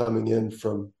here, I'm coming in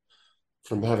from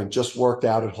having just worked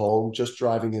out at home, just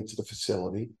driving into the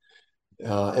facility.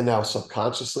 And now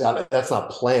subconsciously, that's not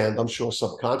planned. I'm sure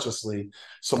subconsciously,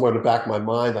 somewhere in the back of my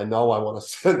mind, I know I want to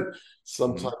send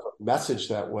some type of message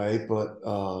that way, but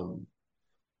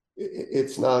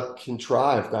it's not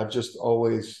contrived. I've just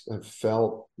always have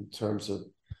felt in terms of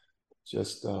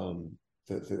just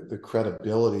the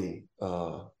credibility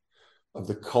of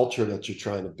the culture that you're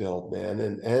trying to build, man.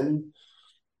 And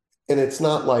it's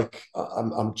not like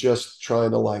I'm just trying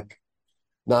to like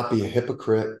not be a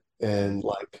hypocrite and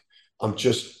like I'm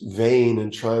just vain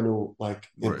and trying to like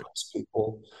impress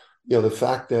people. The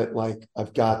fact that like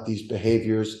I've got these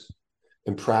behaviors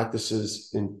and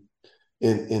practices in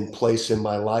place in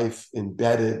my life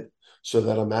embedded so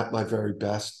that I'm at my very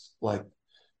best. Like,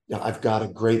 I've got a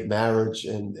great marriage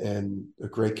and a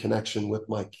great connection with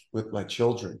my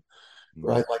children,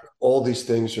 right? Like all these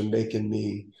things are making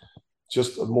me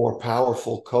just a more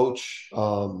powerful coach.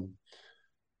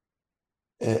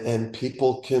 And your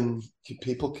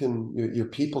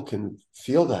people can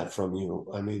feel that from you.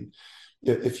 I mean,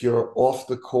 if you're off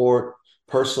the court,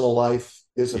 personal life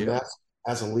is a mess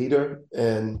as a leader,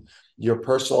 and your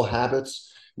personal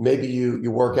habits, maybe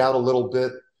you work out a little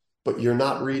bit, but you're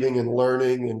not reading and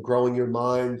learning and growing your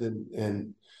mind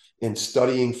and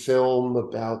studying film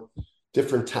about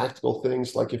different tactical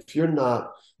things. Like if you're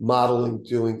not modeling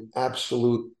doing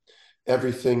absolute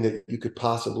everything that you could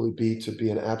possibly be to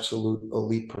be an absolute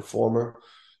elite performer,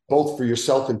 both for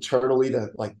yourself internally to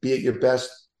like be at your best,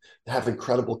 have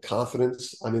incredible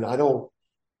confidence. I mean, I'm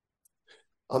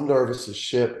nervous as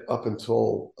shit up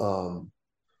until the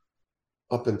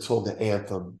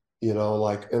anthem,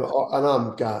 like, and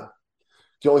I'm got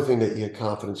the only thing that you get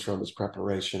confidence from is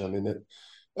preparation. I mean,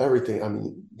 everything. I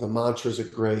mean, the mantras are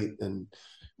great, and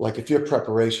like if your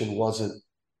preparation wasn't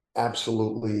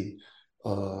absolutely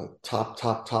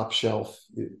top shelf,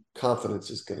 confidence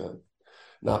is gonna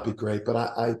not be great.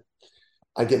 But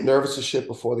I get nervous as shit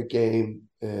before the game,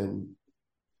 and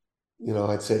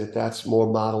I'd say that's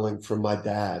more modeling from my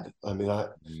dad. I mean,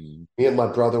 me and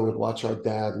my brother would watch our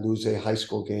dad lose a high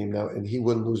school game now, and he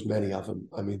wouldn't lose many of them.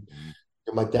 I mean,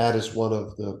 my dad is one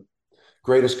of the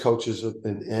greatest coaches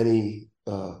in any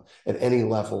at any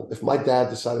level. If my dad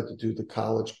decided to do the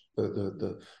college,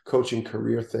 the coaching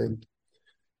career thing,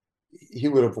 he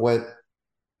would have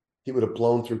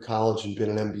blown through college and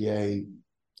been an MBA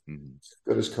Mhm.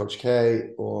 good as Coach K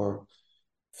or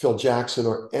Phil Jackson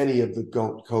or any of the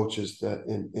GOAT coaches that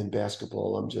in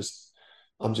basketball.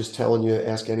 I'm just telling you,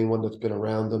 ask anyone that's been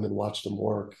around them and watched them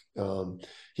work.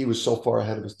 He was so far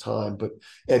ahead of his time,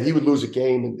 and he would lose a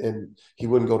game and he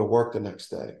wouldn't go to work the next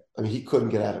day. I mean, he couldn't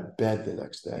get out of bed the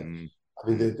next day. Mhm. I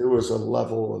mean, there was a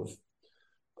level of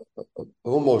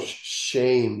almost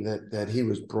shame that he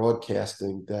was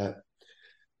broadcasting that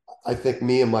I think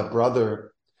me and my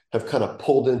brother have kind of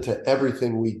pulled into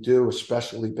everything we do,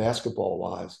 especially basketball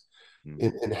wise,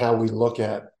 Mhm. in how we look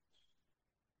at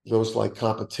those like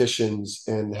competitions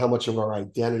and how much of our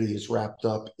identity is wrapped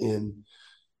up in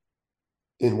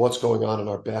what's going on in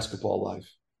our basketball life.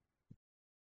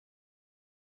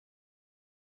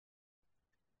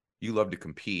 You love to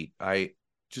compete. I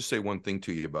just say one thing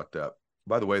to you about that.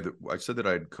 By the way, I said that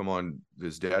I'd come on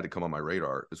his dad to come on my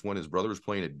radar. Is when his brother was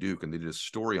playing at Duke, and they did a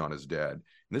story on his dad. And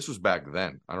this was back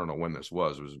then. I don't know when this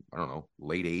was. It was, I don't know,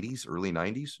 late 80s, early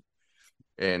 90s.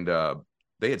 And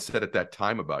they had said at that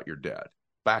time about your dad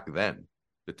back then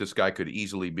that this guy could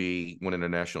easily be winning a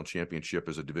national championship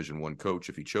as a Division I coach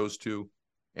if he chose to,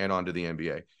 and on to the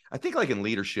NBA. I think like in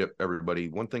leadership, everybody,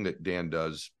 one thing that Dan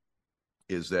does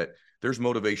is that there's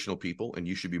motivational people, and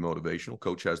you should be motivational.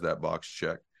 Coach has that box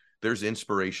checked. There's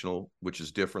inspirational, which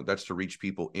is different. That's to reach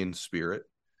people in spirit.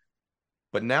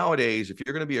 But nowadays, if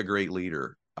you're going to be a great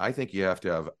leader, I think you have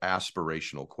to have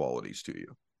aspirational qualities to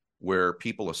you where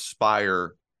people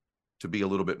aspire to be a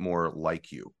little bit more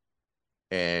like you.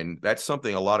 And that's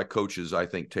something a lot of coaches, I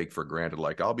think, take for granted.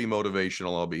 Like, I'll be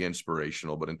motivational, I'll be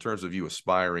inspirational. But in terms of you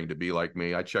aspiring to be like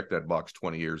me, I checked that box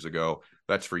 20 years ago.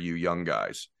 That's for you young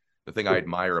guys. The thing I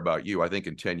admire about you, I think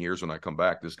in 10 years when I come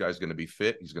back, this guy's going to be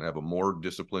fit. He's going to have a more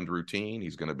disciplined routine.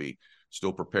 He's going to be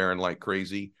still preparing like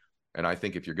crazy. And I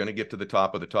think if you're going to get to the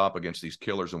top of the top against these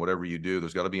killers and whatever you do,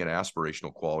 there's got to be an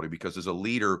aspirational quality, because as a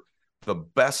leader, the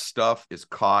best stuff is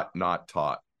caught, not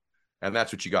taught. And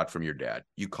that's what you got from your dad.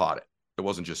 You caught it. It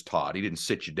wasn't just taught. He didn't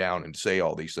sit you down and say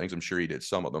all these things. I'm sure he did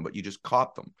some of them, but you just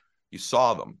caught them. You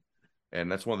saw them. And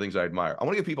that's one of the things I admire. I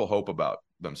want to give people hope about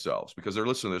themselves, because they're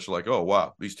listening to this like, oh,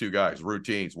 wow, these two guys,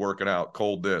 routines, working out,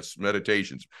 cold this,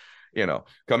 meditations,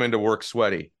 come into work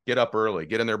sweaty, get up early,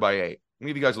 get in there by 8. I'll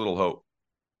give you guys a little hope.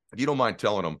 If you don't mind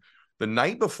telling them, the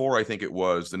night before, I think it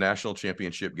was the national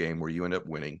championship game where you end up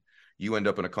winning, you end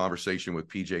up in a conversation with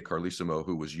PJ Carlesimo,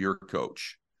 who was your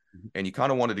coach. And you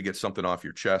kind of wanted to get something off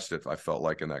your chest, if I felt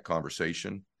like in that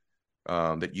conversation,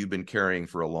 that you've been carrying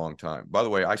for a long time. By the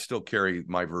way, I still carry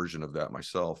my version of that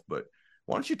myself, but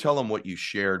why don't you tell them what you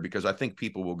shared? Because I think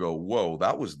people will go, whoa,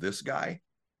 that was this guy.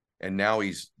 And now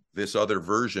he's this other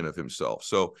version of himself.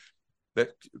 So that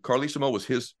Carlesimo was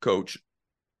his coach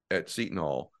at Seton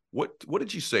Hall. What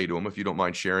did you say to him, if you don't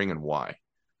mind sharing, and why?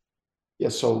 Yeah,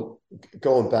 so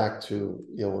going back to,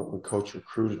 when Coach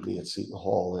recruited me at Seton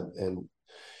Hall, and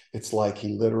it's like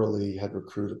he literally had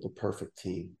recruited the perfect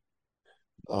team,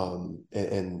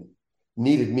 and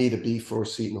needed me to be for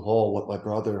Seton Hall what my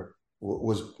brother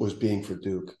was being for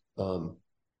Duke. I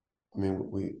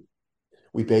mean,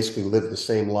 we basically lived the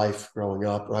same life growing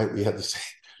up, right? We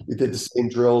did the same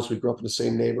drills. We grew up in the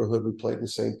same neighborhood. We played in the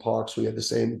same parks. We had the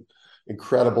same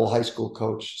incredible high school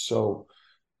coach. So,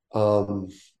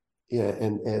 yeah,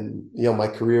 and my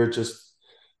career just,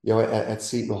 at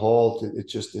Seton Hall,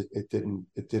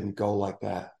 it didn't go like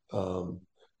that. I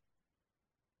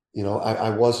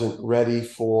wasn't ready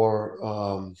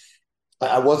for.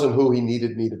 I wasn't who he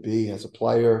needed me to be as a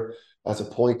player, as a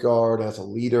point guard, as a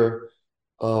leader.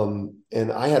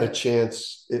 And I had a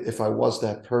chance, if I was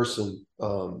that person,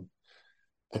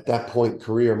 at that point in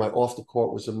career. My off the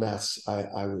court was a mess.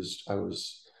 I was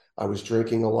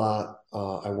drinking a lot.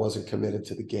 I wasn't committed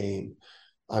to the game.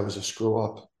 I was a screw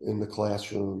up in the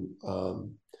classroom.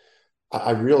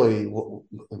 I really,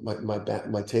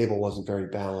 my table wasn't very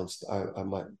balanced.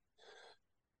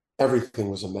 Everything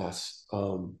was a mess.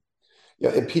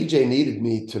 Yeah, and PJ needed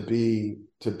me to be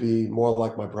more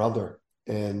like my brother.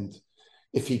 And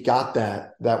if he got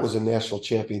that, that was a national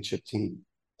championship team.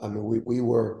 I mean, we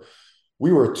were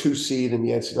a 2 seed in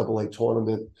the NCAA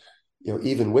tournament,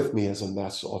 even with me as a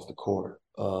mess off the court.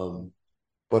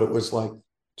 But it was like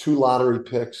 2 lottery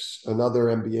picks, another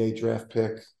NBA draft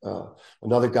pick,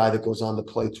 another guy that goes on to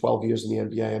play 12 years in the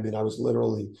NBA. I mean, I was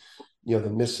literally,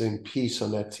 the missing piece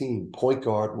on that team. Point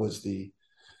guard was the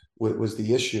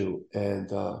issue.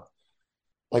 And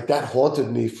like that haunted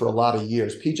me for a lot of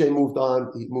years. PJ moved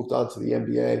on. He moved on to the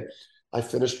NBA. I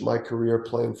finished my career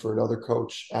playing for another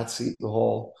coach at Seton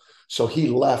Hall. So he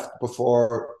left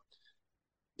before,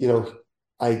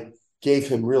 I gave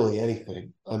him really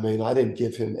anything. I mean, I didn't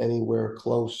give him anywhere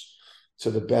close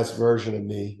to the best version of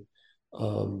me.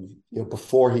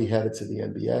 before he headed to the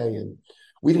NBA. And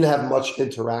we didn't have much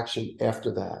interaction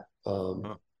after that.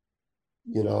 Huh.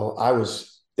 I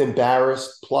was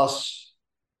embarrassed, plus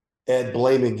Ed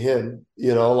blaming him.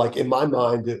 Like in my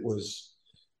mind, it was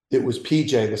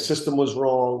PJ. The system was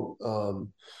wrong.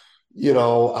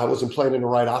 I wasn't playing in the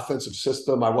right offensive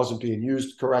system. I wasn't being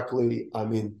used correctly. I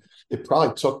mean, it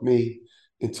probably took me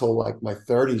until like my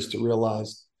 30s to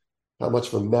realize how much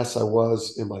of a mess I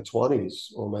was in my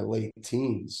 20s or my late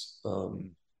teens.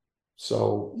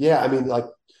 So yeah, I mean, like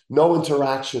no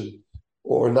interaction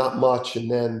or not much. And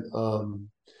then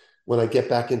when I get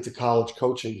back into college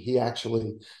coaching,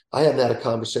 I hadn't had a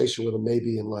conversation with him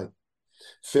maybe in like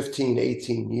 15,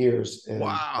 18 years. And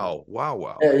Wow. Wow.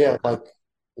 Wow. yeah, Okay. like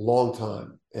long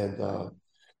time. And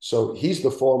so he's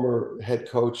the former head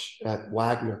coach at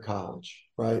Wagner College,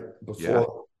 right? Yeah.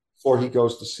 Before he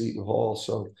goes to Seton Hall.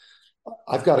 So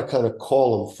I've got to kind of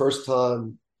call him first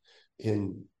time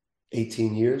in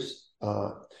 18 years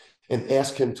and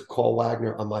ask him to call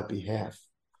Wagner on my behalf.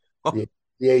 The,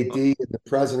 the AD and the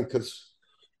president, because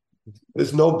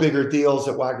there's no bigger deals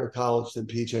at Wagner College than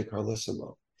PJ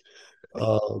Carlissimo.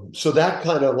 So that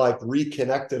kind of like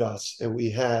reconnected us, and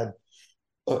we had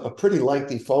a pretty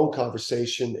lengthy phone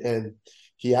conversation, and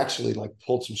he actually like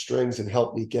pulled some strings and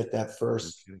helped me get that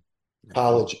first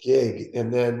college gig.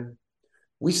 And then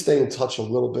we stay in touch a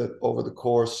little bit over the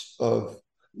course of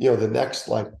the next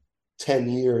like 10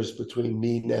 years between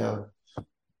me now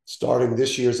starting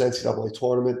this year's NCAA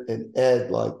tournament and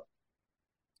Ed. Like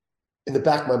in the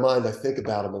back of my mind, I think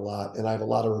about him a lot, and I have a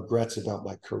lot of regrets about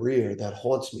my career that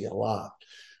haunts me a lot.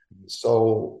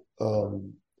 So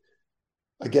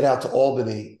I get out to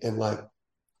Albany, and like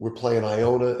we're playing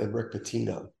Iona and Rick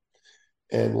Pitino,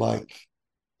 and like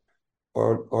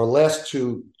our last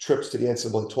two trips to the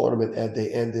NCAA tournament, Ed,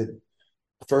 they ended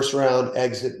first round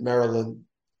exit Maryland,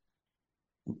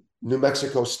 New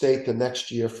Mexico State the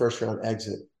next year, first round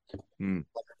exit.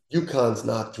 UConn's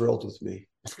not thrilled with me.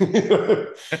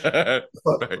 But,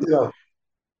 Right.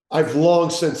 I've long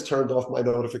since turned off my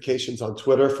notifications on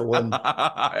Twitter for when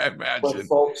I imagine.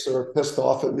 folks are pissed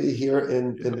off at me here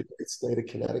in Yeah. the great state of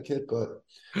Connecticut. But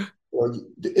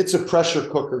it's a pressure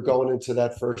cooker going into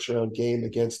that first round game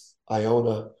against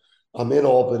Iona. I'm in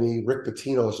Albany. Rick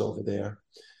Pitino's over there.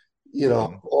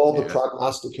 All the Yeah.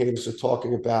 prognosticators are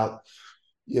talking about,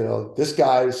 this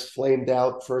guy's flamed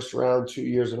out first round 2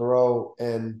 years in a row.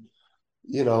 And,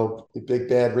 the big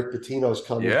bad Rick Pitino's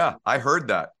coming. Yeah. I heard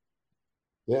that.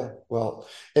 Yeah. Well,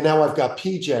 and now I've got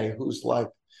PJ who's like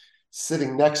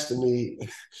sitting next to me,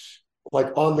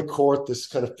 like on the court, this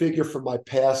kind of figure from my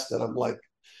past that I'm like,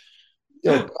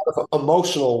 kind of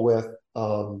emotional with.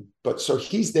 But so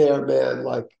he's there, man,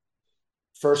 like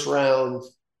first round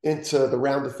into the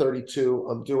round of 32.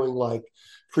 I'm doing like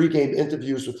pregame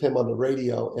interviews with him on the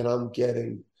radio, and I'm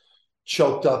getting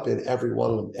choked up in every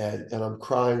one of them, Ed, and I'm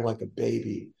crying like a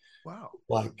baby. Wow.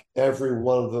 Like every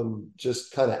one of them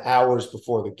just kind of hours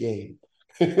before the game.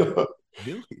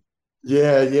 Really?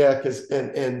 Yeah, because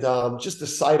and just the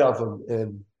sight of him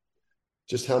and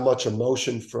just how much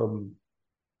emotion from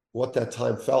what that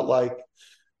time felt like,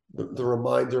 the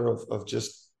reminder of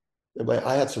just,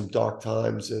 I had some dark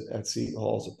times at Seton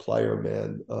Hall as a player,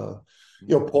 man.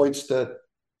 Points that,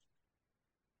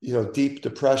 deep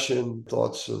depression,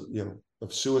 thoughts of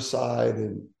suicide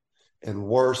and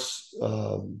worse.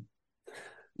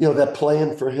 That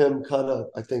playing for him kind of,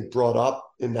 I think, brought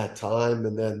up in that time.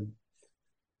 And then,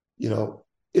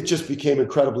 it just became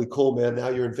incredibly cool, man. Now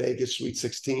you're in Vegas, Sweet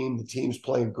 16. The team's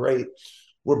playing great.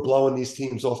 We're blowing these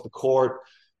teams off the court.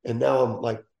 And now I'm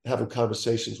like having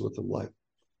conversations with them like,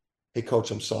 hey,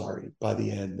 coach, I'm sorry. By the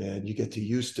end, man, you get to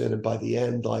Houston. And by the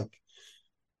end, like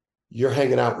you're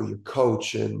hanging out with your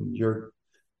coach, and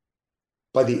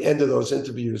by the end of those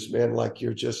interviews, man, like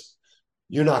you're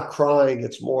not crying.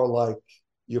 It's more like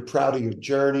you're proud of your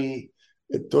journey.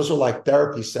 Those are like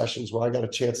therapy sessions where I got a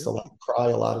chance to like cry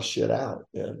a lot of shit out,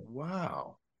 man.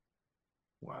 Wow.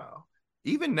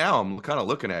 Even now, I'm kind of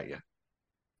looking at you.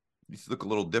 You look a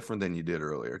little different than you did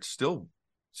earlier. It's still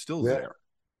there.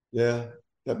 Yeah.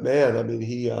 That man, I mean,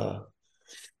 he,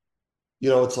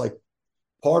 it's like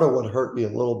part of what hurt me a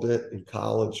little bit in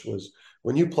college was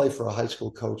when you play for a high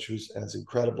school coach who's as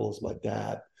incredible as my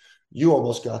dad, you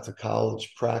almost got to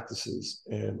college practices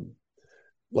and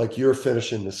like you're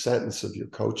finishing the sentence of your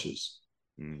coaches.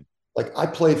 Like I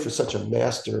played for such a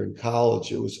master in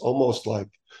college. It was almost like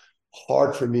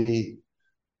hard for me,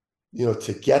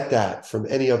 to get that from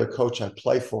any other coach I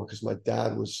play for, because my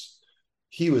dad was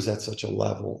at such a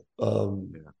level.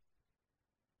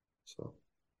 So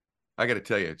I got to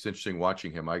tell you, it's interesting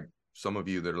watching him. Some of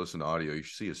you that are listening to audio, you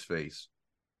should see his face.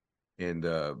 And,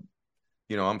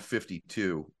 I'm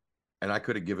 52 and I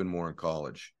could have given more in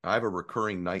college. I have a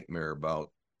recurring nightmare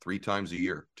about 3 times a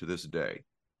year to this day.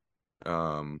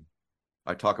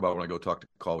 I talk about when I go talk to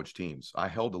college teams. I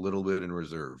held a little bit in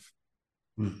reserve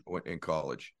in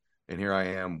college. And here I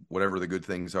am, whatever the good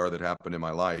things are that happened in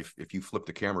my life. If you flip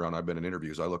the camera on, I've been in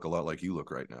interviews, I look a lot like you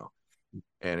look right now.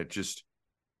 And it just,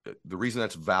 the reason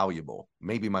that's valuable,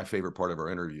 maybe my favorite part of our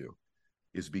interview,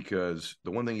 is because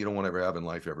the one thing you don't want to ever have in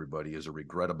life, everybody, is a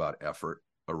regret about effort,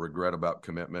 a regret about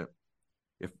commitment.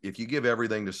 If you give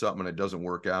everything to something and it doesn't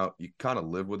work out, you kind of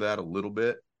live with that a little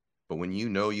bit. But when you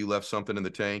know you left something in the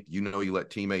tank, you let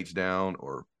teammates down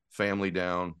or family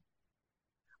down,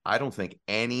 I don't think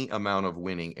any amount of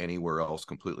winning anywhere else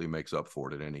completely makes up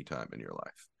for it at any time in your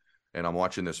life. And I'm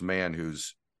watching this man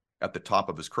who's at the top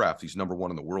of his craft. He's number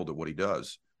one in the world at what he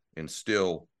does, and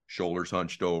still shoulders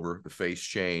hunched over, the face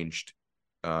changed,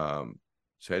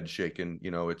 his head shaking.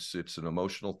 It's an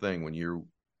emotional thing when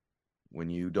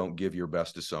you don't give your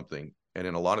best to something. And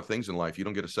in a lot of things in life, you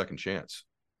don't get a second chance.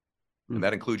 And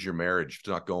that includes your marriage. If it's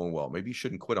not going well, maybe you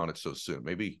shouldn't quit on it so soon.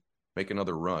 Maybe make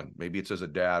another run. Maybe it's as a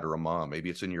dad or a mom. Maybe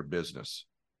it's in your business.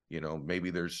 Maybe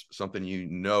there's something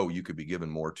you could be given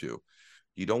more to.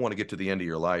 You don't want to get to the end of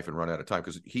your life and run out of time,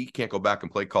 because he can't go back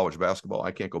and play college basketball.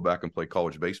 I can't go back and play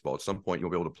college baseball. At some point, you'll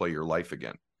be able to play your life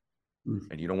again.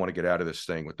 And you don't want to get out of this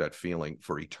thing with that feeling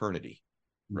for eternity,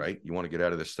 right? You want to get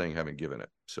out of this thing having given it.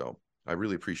 So I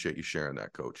really appreciate you sharing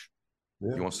that, Coach.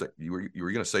 Yeah. You want to say, you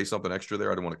were going to say something extra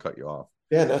there? I didn't want to cut you off.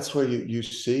 Yeah, that's where you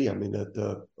see, I mean,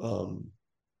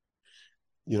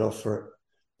 for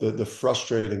the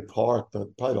frustrating part,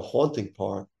 probably the haunting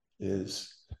part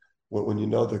is when you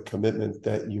know the commitment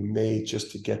that you made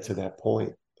just to get to that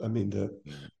point. I mean,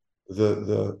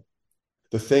 the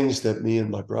things that me and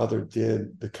my brother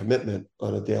did, the commitment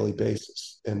on a daily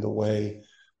basis, and the way,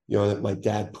 that my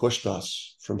dad pushed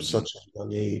us from such a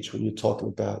young age. When you're talking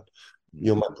about,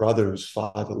 my brother was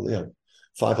 5'11",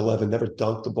 never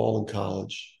dunked the ball in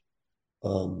college.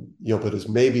 But is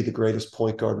maybe the greatest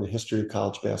point guard in the history of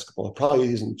college basketball. It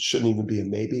probably shouldn't even be a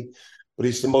maybe, but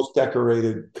he's the most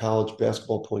decorated college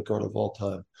basketball point guard of all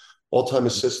time. All-time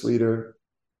assist leader,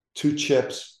 2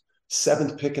 chips,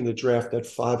 7th pick in the draft at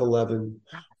 5'11",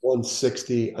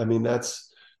 160. I mean,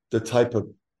 that's the type of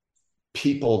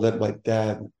people that my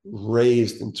dad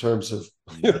raised in terms of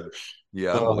unbelievable.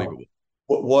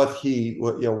 What he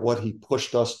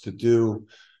pushed us to do,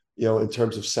 in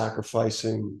terms of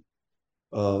sacrificing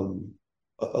a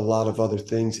lot of other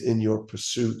things in your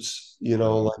pursuits,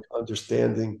 like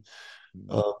understanding,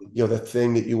 that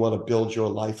thing that you want to build your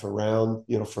life around.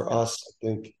 For us, I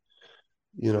think,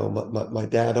 my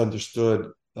dad understood,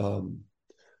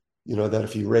 that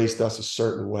if he raised us a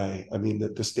certain way, I mean,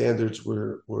 that the standards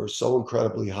were so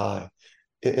incredibly high,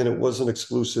 and it wasn't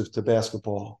exclusive to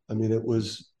basketball. I mean, it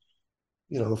was,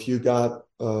 if you got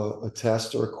a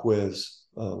test or a quiz,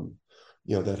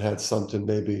 that had something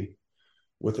maybe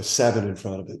with a 7 in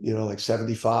front of it, like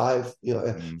 75,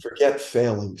 forget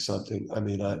failing something. I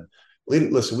mean, we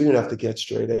didn't have to get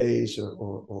straight A's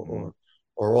or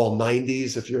all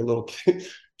 90s if you're a little kid,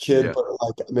 Yeah. but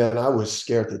like, man, I was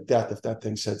scared to death if that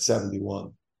thing said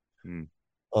 71. Do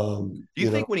you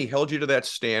think when he held you to that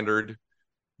standard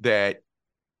that,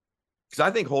 because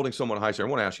I think holding someone high standard,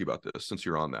 I want to ask you about this since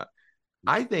you're on that.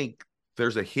 I think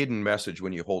there's a hidden message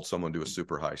when you hold someone to a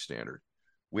super high standard,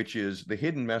 which is, the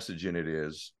hidden message in it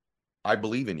is, I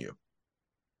believe in you.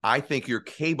 I think you're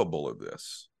capable of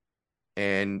this.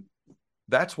 And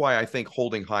that's why I think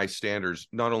holding high standards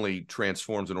not only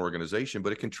transforms an organization,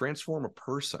 but it can transform a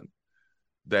person.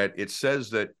 That it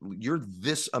says that you're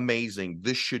this amazing.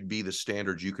 This should be the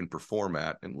standards you can perform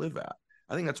at and live at.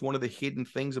 I think that's one of the hidden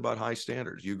things about high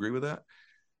standards. You agree with that?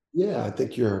 Yeah, I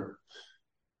think you've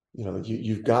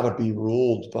got to be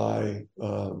ruled by,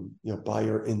 by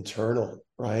your internal,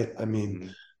 right? I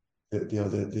mean,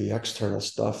 the external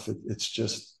stuff,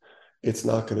 it's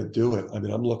not going to do it. I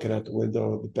mean, I'm looking out the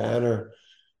window of the banner,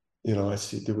 I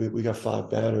see we got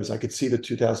 5 banners. I could see the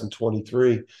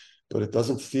 2023, but it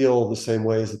doesn't feel the same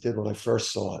way as it did when I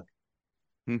first saw it.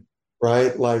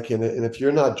 Right? Like, and if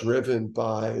you're not driven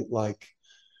by like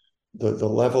the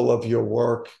level of your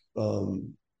work,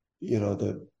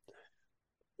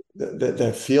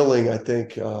 that feeling, I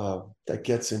think, that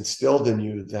gets instilled in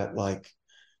you, that like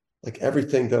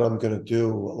everything that I'm going to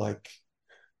do,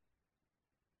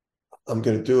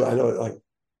 I know, like,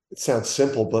 it sounds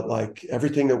simple, but like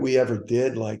everything that we ever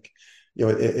did, like,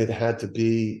 it had to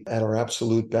be at our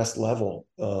absolute best level.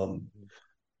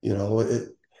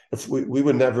 If we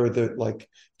would never, like,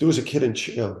 there was a kid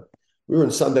we were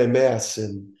in Sunday mass,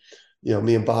 and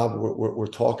me and Bob were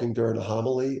talking during a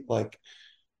homily, like,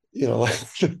 like,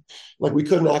 like we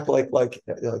couldn't act like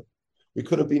we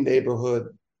couldn't be neighborhood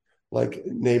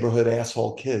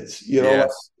asshole kids,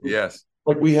 Yes, yes.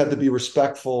 like we had to be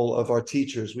respectful of our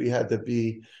teachers. We had to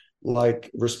be like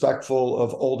respectful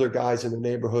of older guys in the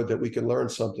neighborhood that we could learn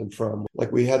something from.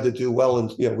 Like we had to do well,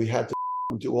 and we had to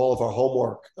do all of our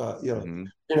homework. Mm-hmm. You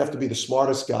didn't have to be the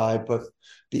smartest guy, but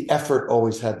the effort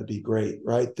always had to be great,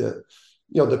 right? The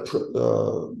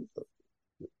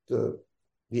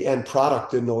end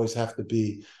product didn't always have to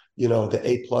be the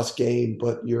A+ game,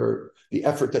 but the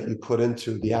effort that you put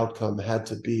into the outcome had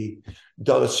to be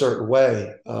done a certain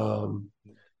way. And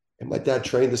my dad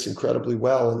trained us incredibly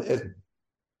well, and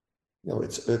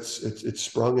it's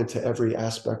sprung into every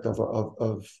aspect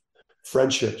of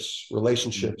friendships,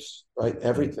 relationships, right?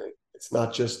 Everything. It's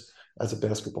not just as a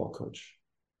basketball coach.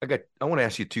 I want to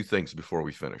ask you two things before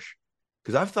we finish,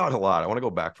 because I've thought a lot. I want to go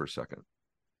back for a second.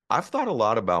 I've thought a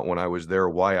lot about when I was there,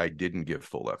 why I didn't give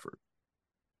full effort.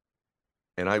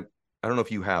 And I don't know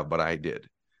if you have, but I did.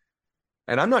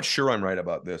 And I'm not sure I'm right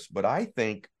about this, but I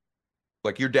think,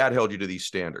 like, your dad held you to these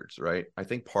standards, right? I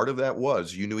think part of that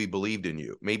was you knew he believed in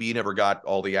you. Maybe you never got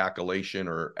all the accolation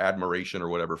or admiration or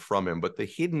whatever from him, but the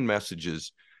hidden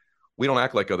messages, we don't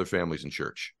act like other families in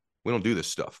church. We don't do this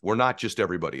stuff. We're not just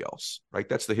everybody else, right?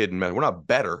 That's the hidden message. We're not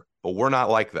better, but we're not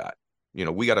like that.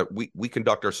 We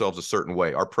conduct ourselves a certain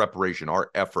way, our preparation, our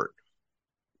effort.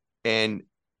 And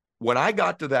when I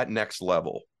got to that next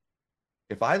level,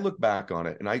 if I look back on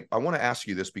it, and I want to ask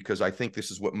you this because I think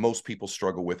this is what most people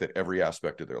struggle with at every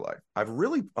aspect of their life. I've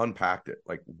really unpacked it.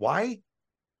 Like, why?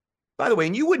 By the way,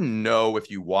 and you wouldn't know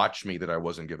if you watched me that I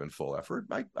wasn't giving full effort.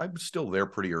 I was still there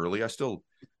pretty early. I still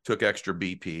took extra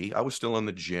BP. I was still in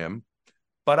the gym,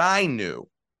 but I knew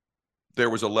there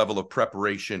was a level of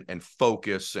preparation and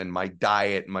focus and my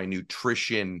diet, my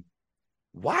nutrition.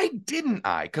 Why didn't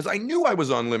I? Because I knew I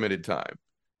was on limited time.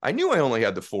 I knew I only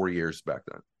had the 4 years back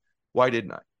then. Why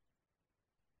didn't I?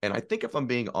 And I think if I'm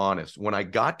being honest, when I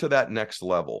got to that next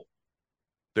level,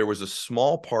 there was a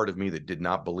small part of me that did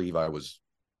not believe I was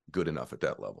good enough at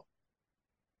that level.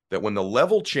 That when the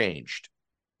level changed,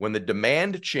 when the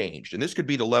demand changed, and this could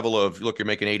be the level of, look, you're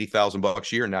making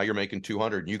 $80,000 a year, now you're making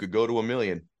 200, and you could go to $1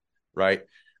 million, right?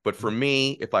 But for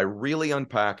me, if I really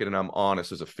unpack it and I'm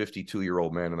honest as a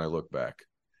 52-year-old man and I look back,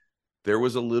 there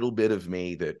was a little bit of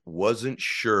me that wasn't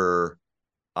sure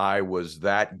I was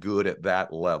that good at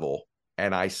that level.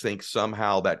 And I think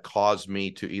somehow that caused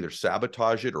me to either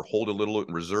sabotage it or hold a little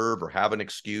in reserve or have an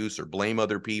excuse or blame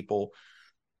other people.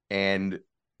 And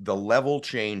the level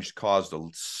change caused a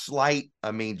slight,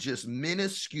 just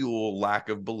minuscule lack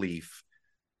of belief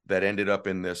that ended up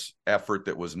in this effort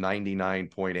that was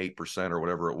 99.8% or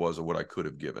whatever it was of what I could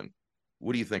have given.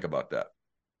 What do you think about that?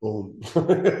 Boom.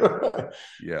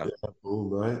 Yeah. Boom,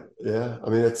 right? Yeah.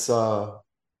 It's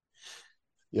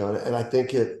and I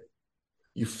think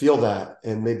you feel that,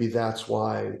 and maybe that's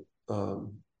why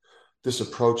this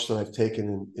approach that I've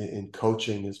taken in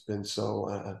coaching has been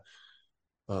so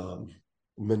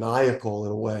maniacal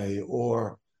in a way,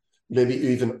 or maybe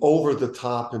even over the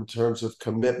top in terms of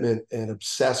commitment and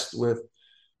obsessed with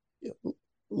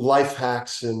life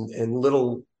hacks and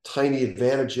little tiny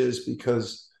advantages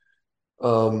because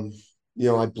I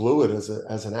blew it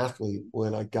as an athlete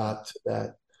when I got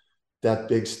to that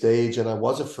big stage, and I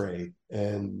was afraid,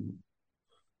 and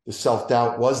the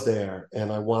self-doubt was there,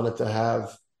 and I wanted to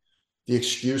have the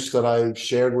excuse that I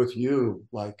shared with you,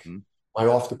 like my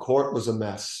off the court was a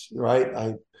mess,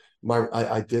 right?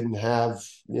 I didn't have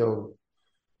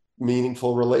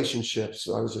meaningful relationships.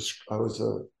 I was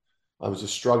a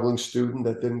struggling student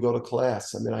that didn't go to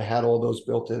class. I had all those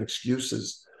built-in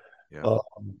excuses. Yeah.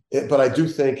 But I do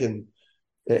think, and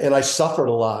I suffered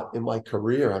a lot in my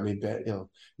career.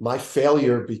 My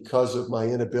failure because of my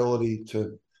inability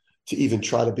to even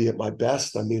try to be at my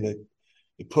best.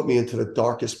 It put me into the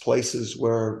darkest places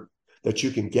that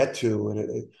you can get to.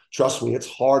 And trust me, it's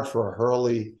hard for a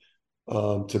Hurley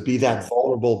to be that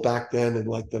vulnerable back then in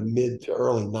like the mid to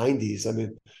early 90s.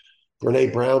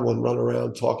 Brene Brown wouldn't run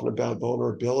around talking about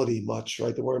vulnerability much,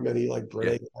 right? There weren't many like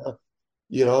Brene,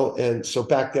 and so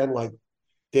back then, like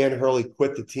Dan Hurley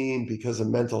quit the team because of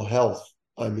mental health.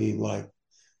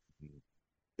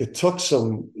 It took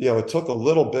it took a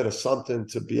little bit of something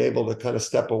to be able to kind of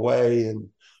step away and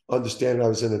understand I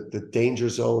was in the danger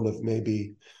zone of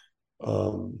maybe,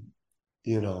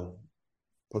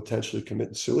 potentially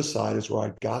committing suicide is where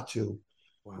I got to.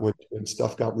 Wow. When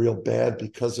stuff got real bad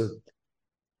because of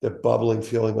the bubbling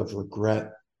feeling of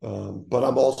regret. But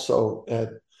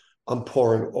I'm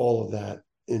pouring all of that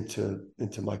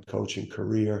into my coaching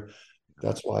career.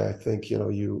 That's why I think,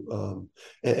 and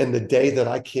the day that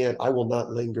I can't, I will not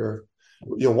linger.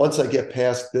 Once I get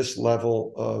past this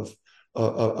level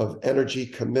of energy,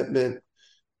 commitment,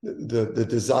 the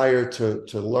desire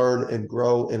to learn and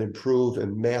grow and improve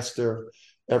and master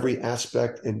every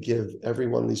aspect and give every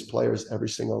one of these players every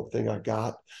single thing I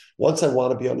got. Once I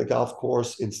want to be on the golf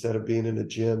course instead of being in a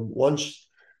gym. Once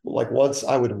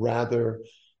I would rather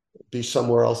be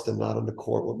somewhere else than not on the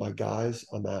court with my guys.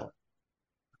 I'm out.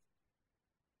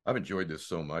 I've enjoyed this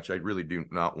so much. I really do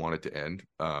not want it to end.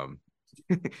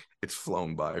 It's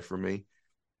flown by for me.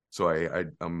 So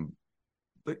I'm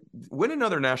win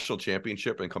another national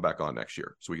championship and come back on next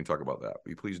year so we can talk about that.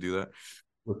 Will you please do that?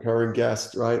 Recurring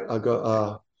guest, right? I'll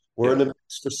go. We're in the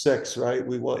mix for 6, right?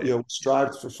 We want,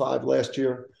 strived for 5 last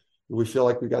year. We feel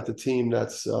like we got the team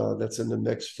that's in the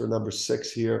mix for number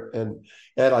 6 here. And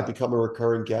Ed, I become a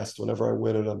recurring guest. Whenever I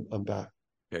win it, I'm back.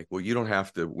 Okay. Well, you don't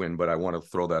have to win, but I want to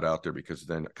throw that out there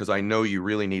because I know you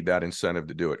really need that incentive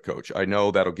to do it, Coach. I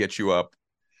know that'll get you up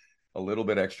a little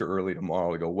bit extra early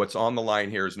tomorrow to go, what's on the line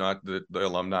here is not the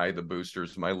alumni, the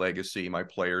boosters, my legacy, my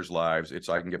players' lives. It's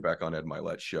I can get back on Ed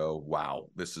Milet's show. Wow.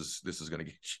 This is going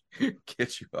to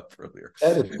get you up earlier.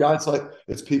 Ed, it's guys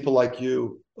it's people like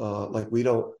you, we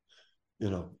don't,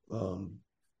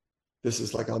 this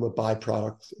is like I'm a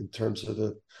byproduct in terms of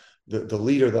the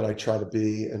leader that I try to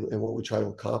be and what we try to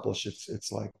accomplish. It's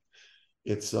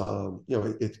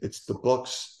the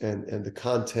books and the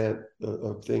content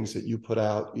of things that you put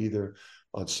out either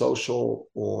on social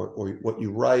or what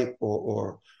you write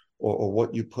or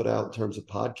what you put out in terms of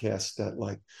podcasts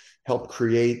that help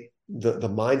create the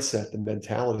mindset, the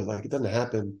mentality. It doesn't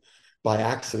happen by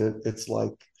accident. It's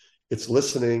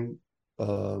listening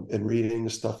and reading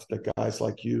the stuff that guys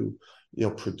like you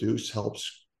produce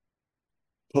helps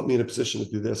put me in a position to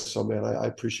do this. So man, I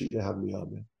appreciate you having me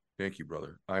on, man. Thank you,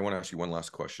 brother. I want to ask you one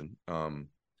last question. I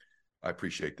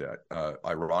appreciate that.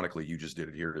 Ironically, you just did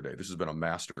it here today. This has been a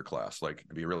master class. To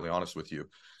be really honest with you,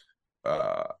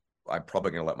 I'm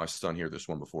probably going to let my son hear this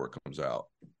one before it comes out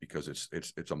because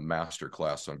it's a master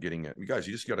class on getting it. You guys,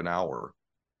 you just got an hour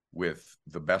with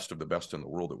the best of the best in the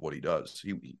world at what he does.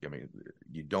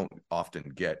 You don't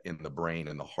often get in the brain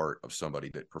and the heart of somebody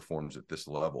that performs at this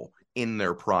level in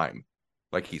their prime.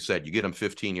 Like he said, you get them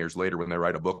 15 years later when they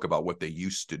write a book about what they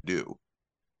used to do.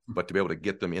 But to be able to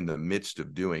get them in the midst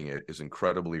of doing it is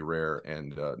incredibly rare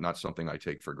and not something I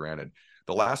take for granted.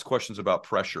 The last question is about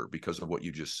pressure because of what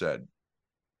you just said.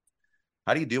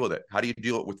 How do you deal with it? How do you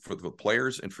deal it for the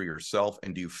players and for yourself?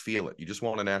 And do you feel it? You just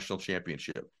won a national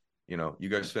championship. You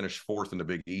guys finish 4th in the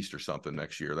Big East or something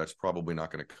next year. That's probably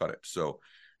not going to cut it. So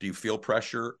do you feel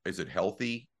pressure? Is it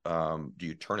healthy? Do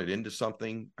you turn it into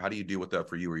something? How do you deal with that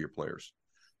for you or your players?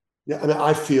 Yeah,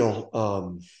 I feel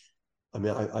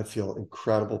I feel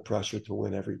incredible pressure to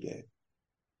win every game.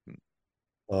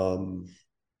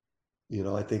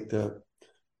 I think that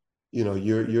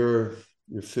your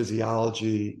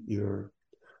physiology, your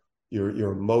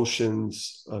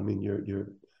emotions,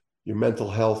 your mental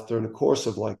health during the course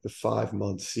of the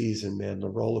 5-month season, man, the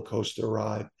roller coaster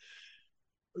ride.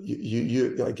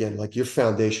 You again, your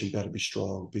foundation better be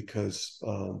strong because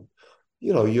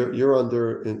you're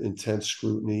under intense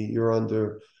scrutiny. You're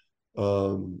under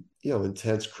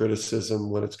intense criticism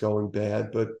when it's going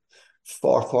bad, but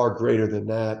far, far greater than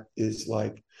that is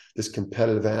this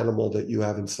competitive animal that you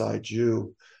have inside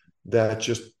you that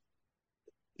just,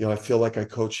 I feel like I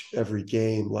coach every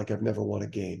game like I've never won a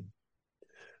game.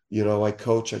 I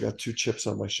coach, I got 2 chips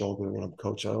on my shoulder when I'm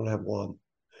coaching. I don't have one.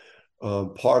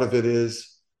 Part of it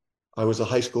is I was a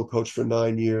high school coach for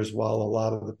 9 years while a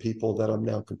lot of the people that I'm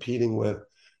now competing with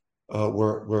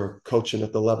were coaching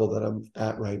at the level that I'm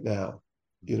at right now.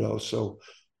 So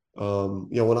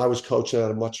when I was coaching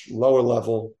at a much lower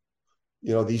level,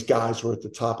 these guys were at the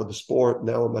top of the sport.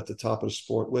 Now I'm at the top of the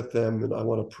sport with them, and I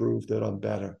want to prove that I'm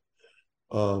better.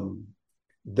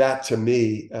 That to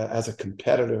me, as a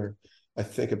competitor, I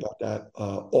think about that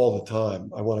all the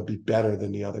time. I want to be better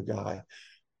than the other guy.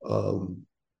 For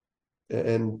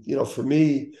me,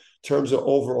 in terms of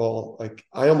overall,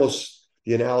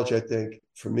 the analogy I think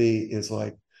for me is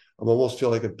I'm almost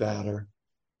feel like a batter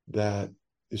that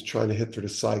is trying to hit through the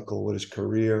cycle with his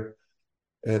career.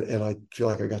 And I feel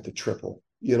like I got the triple,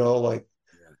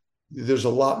 there's a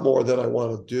lot more that I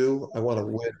want to do. I want to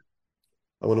win.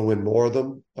 I want to win more of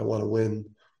them. I want to win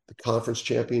the conference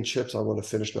championships. I want to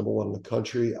finish number 1 in the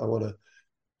country. I want to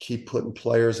keep putting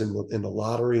players in the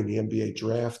lottery, in the NBA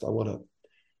draft. I want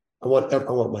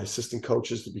my assistant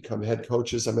coaches to become head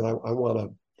coaches. I want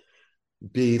to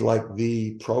be like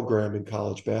the program in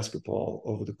college basketball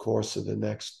over the course of the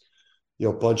next,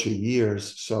 bunch of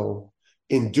years. So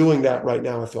in doing that right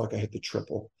now, I feel like I hit the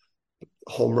triple.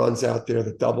 Home runs out there,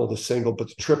 the double, the single, but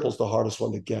the triple's the hardest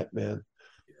one to get, man.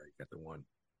 Yeah, you got the one.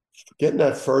 Getting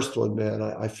that first one, man,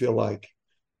 I feel like,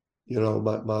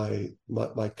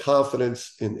 my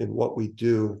confidence in what we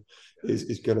do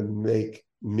is going to make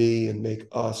me and make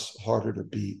us harder to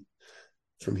beat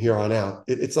from here on out.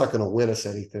 It's not going to win us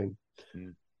anything,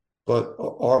 but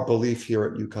our belief here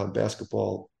at UConn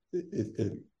basketball,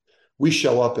 we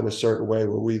show up in a certain way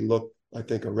where we look, I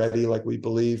think, already like we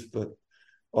believe, but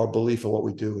our belief in what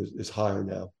we do is higher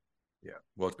now. Yeah.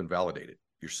 Well, it's been validated.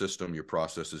 Your system, your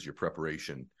processes, your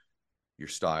preparation, your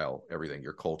style, everything,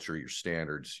 your culture, your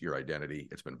standards, your identity,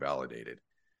 it's been validated.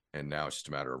 And now it's just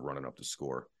a matter of running up the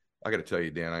score. I got to tell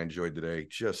you, Dan, I enjoyed today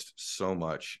just so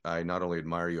much. I not only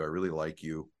admire you, I really like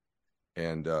you.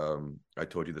 And I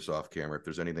told you this off camera. If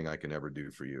there's anything I can ever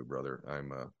do for you, brother,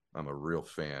 I'm a real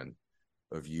fan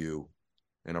of you.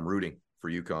 And I'm rooting for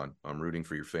UConn. I'm rooting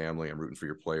for your family. I'm rooting for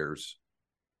your players.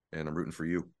 And I'm rooting for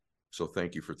you. So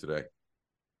thank you for today.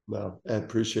 Well, I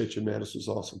appreciate you, man. This was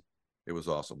awesome. It was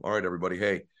awesome. All right, everybody.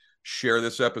 Hey, share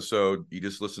this episode. You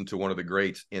just listened to one of the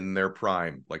greats in their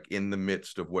prime, like in the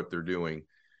midst of what they're doing.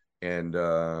 And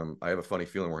I have a funny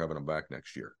feeling we're having him back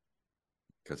next year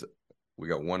because we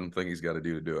got one thing he's got to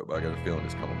do it, but I got a feeling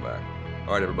he's coming back.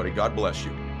 All right, everybody. God bless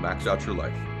you. Max out your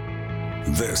life.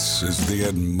 This is the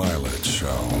Ed Milet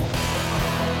Show.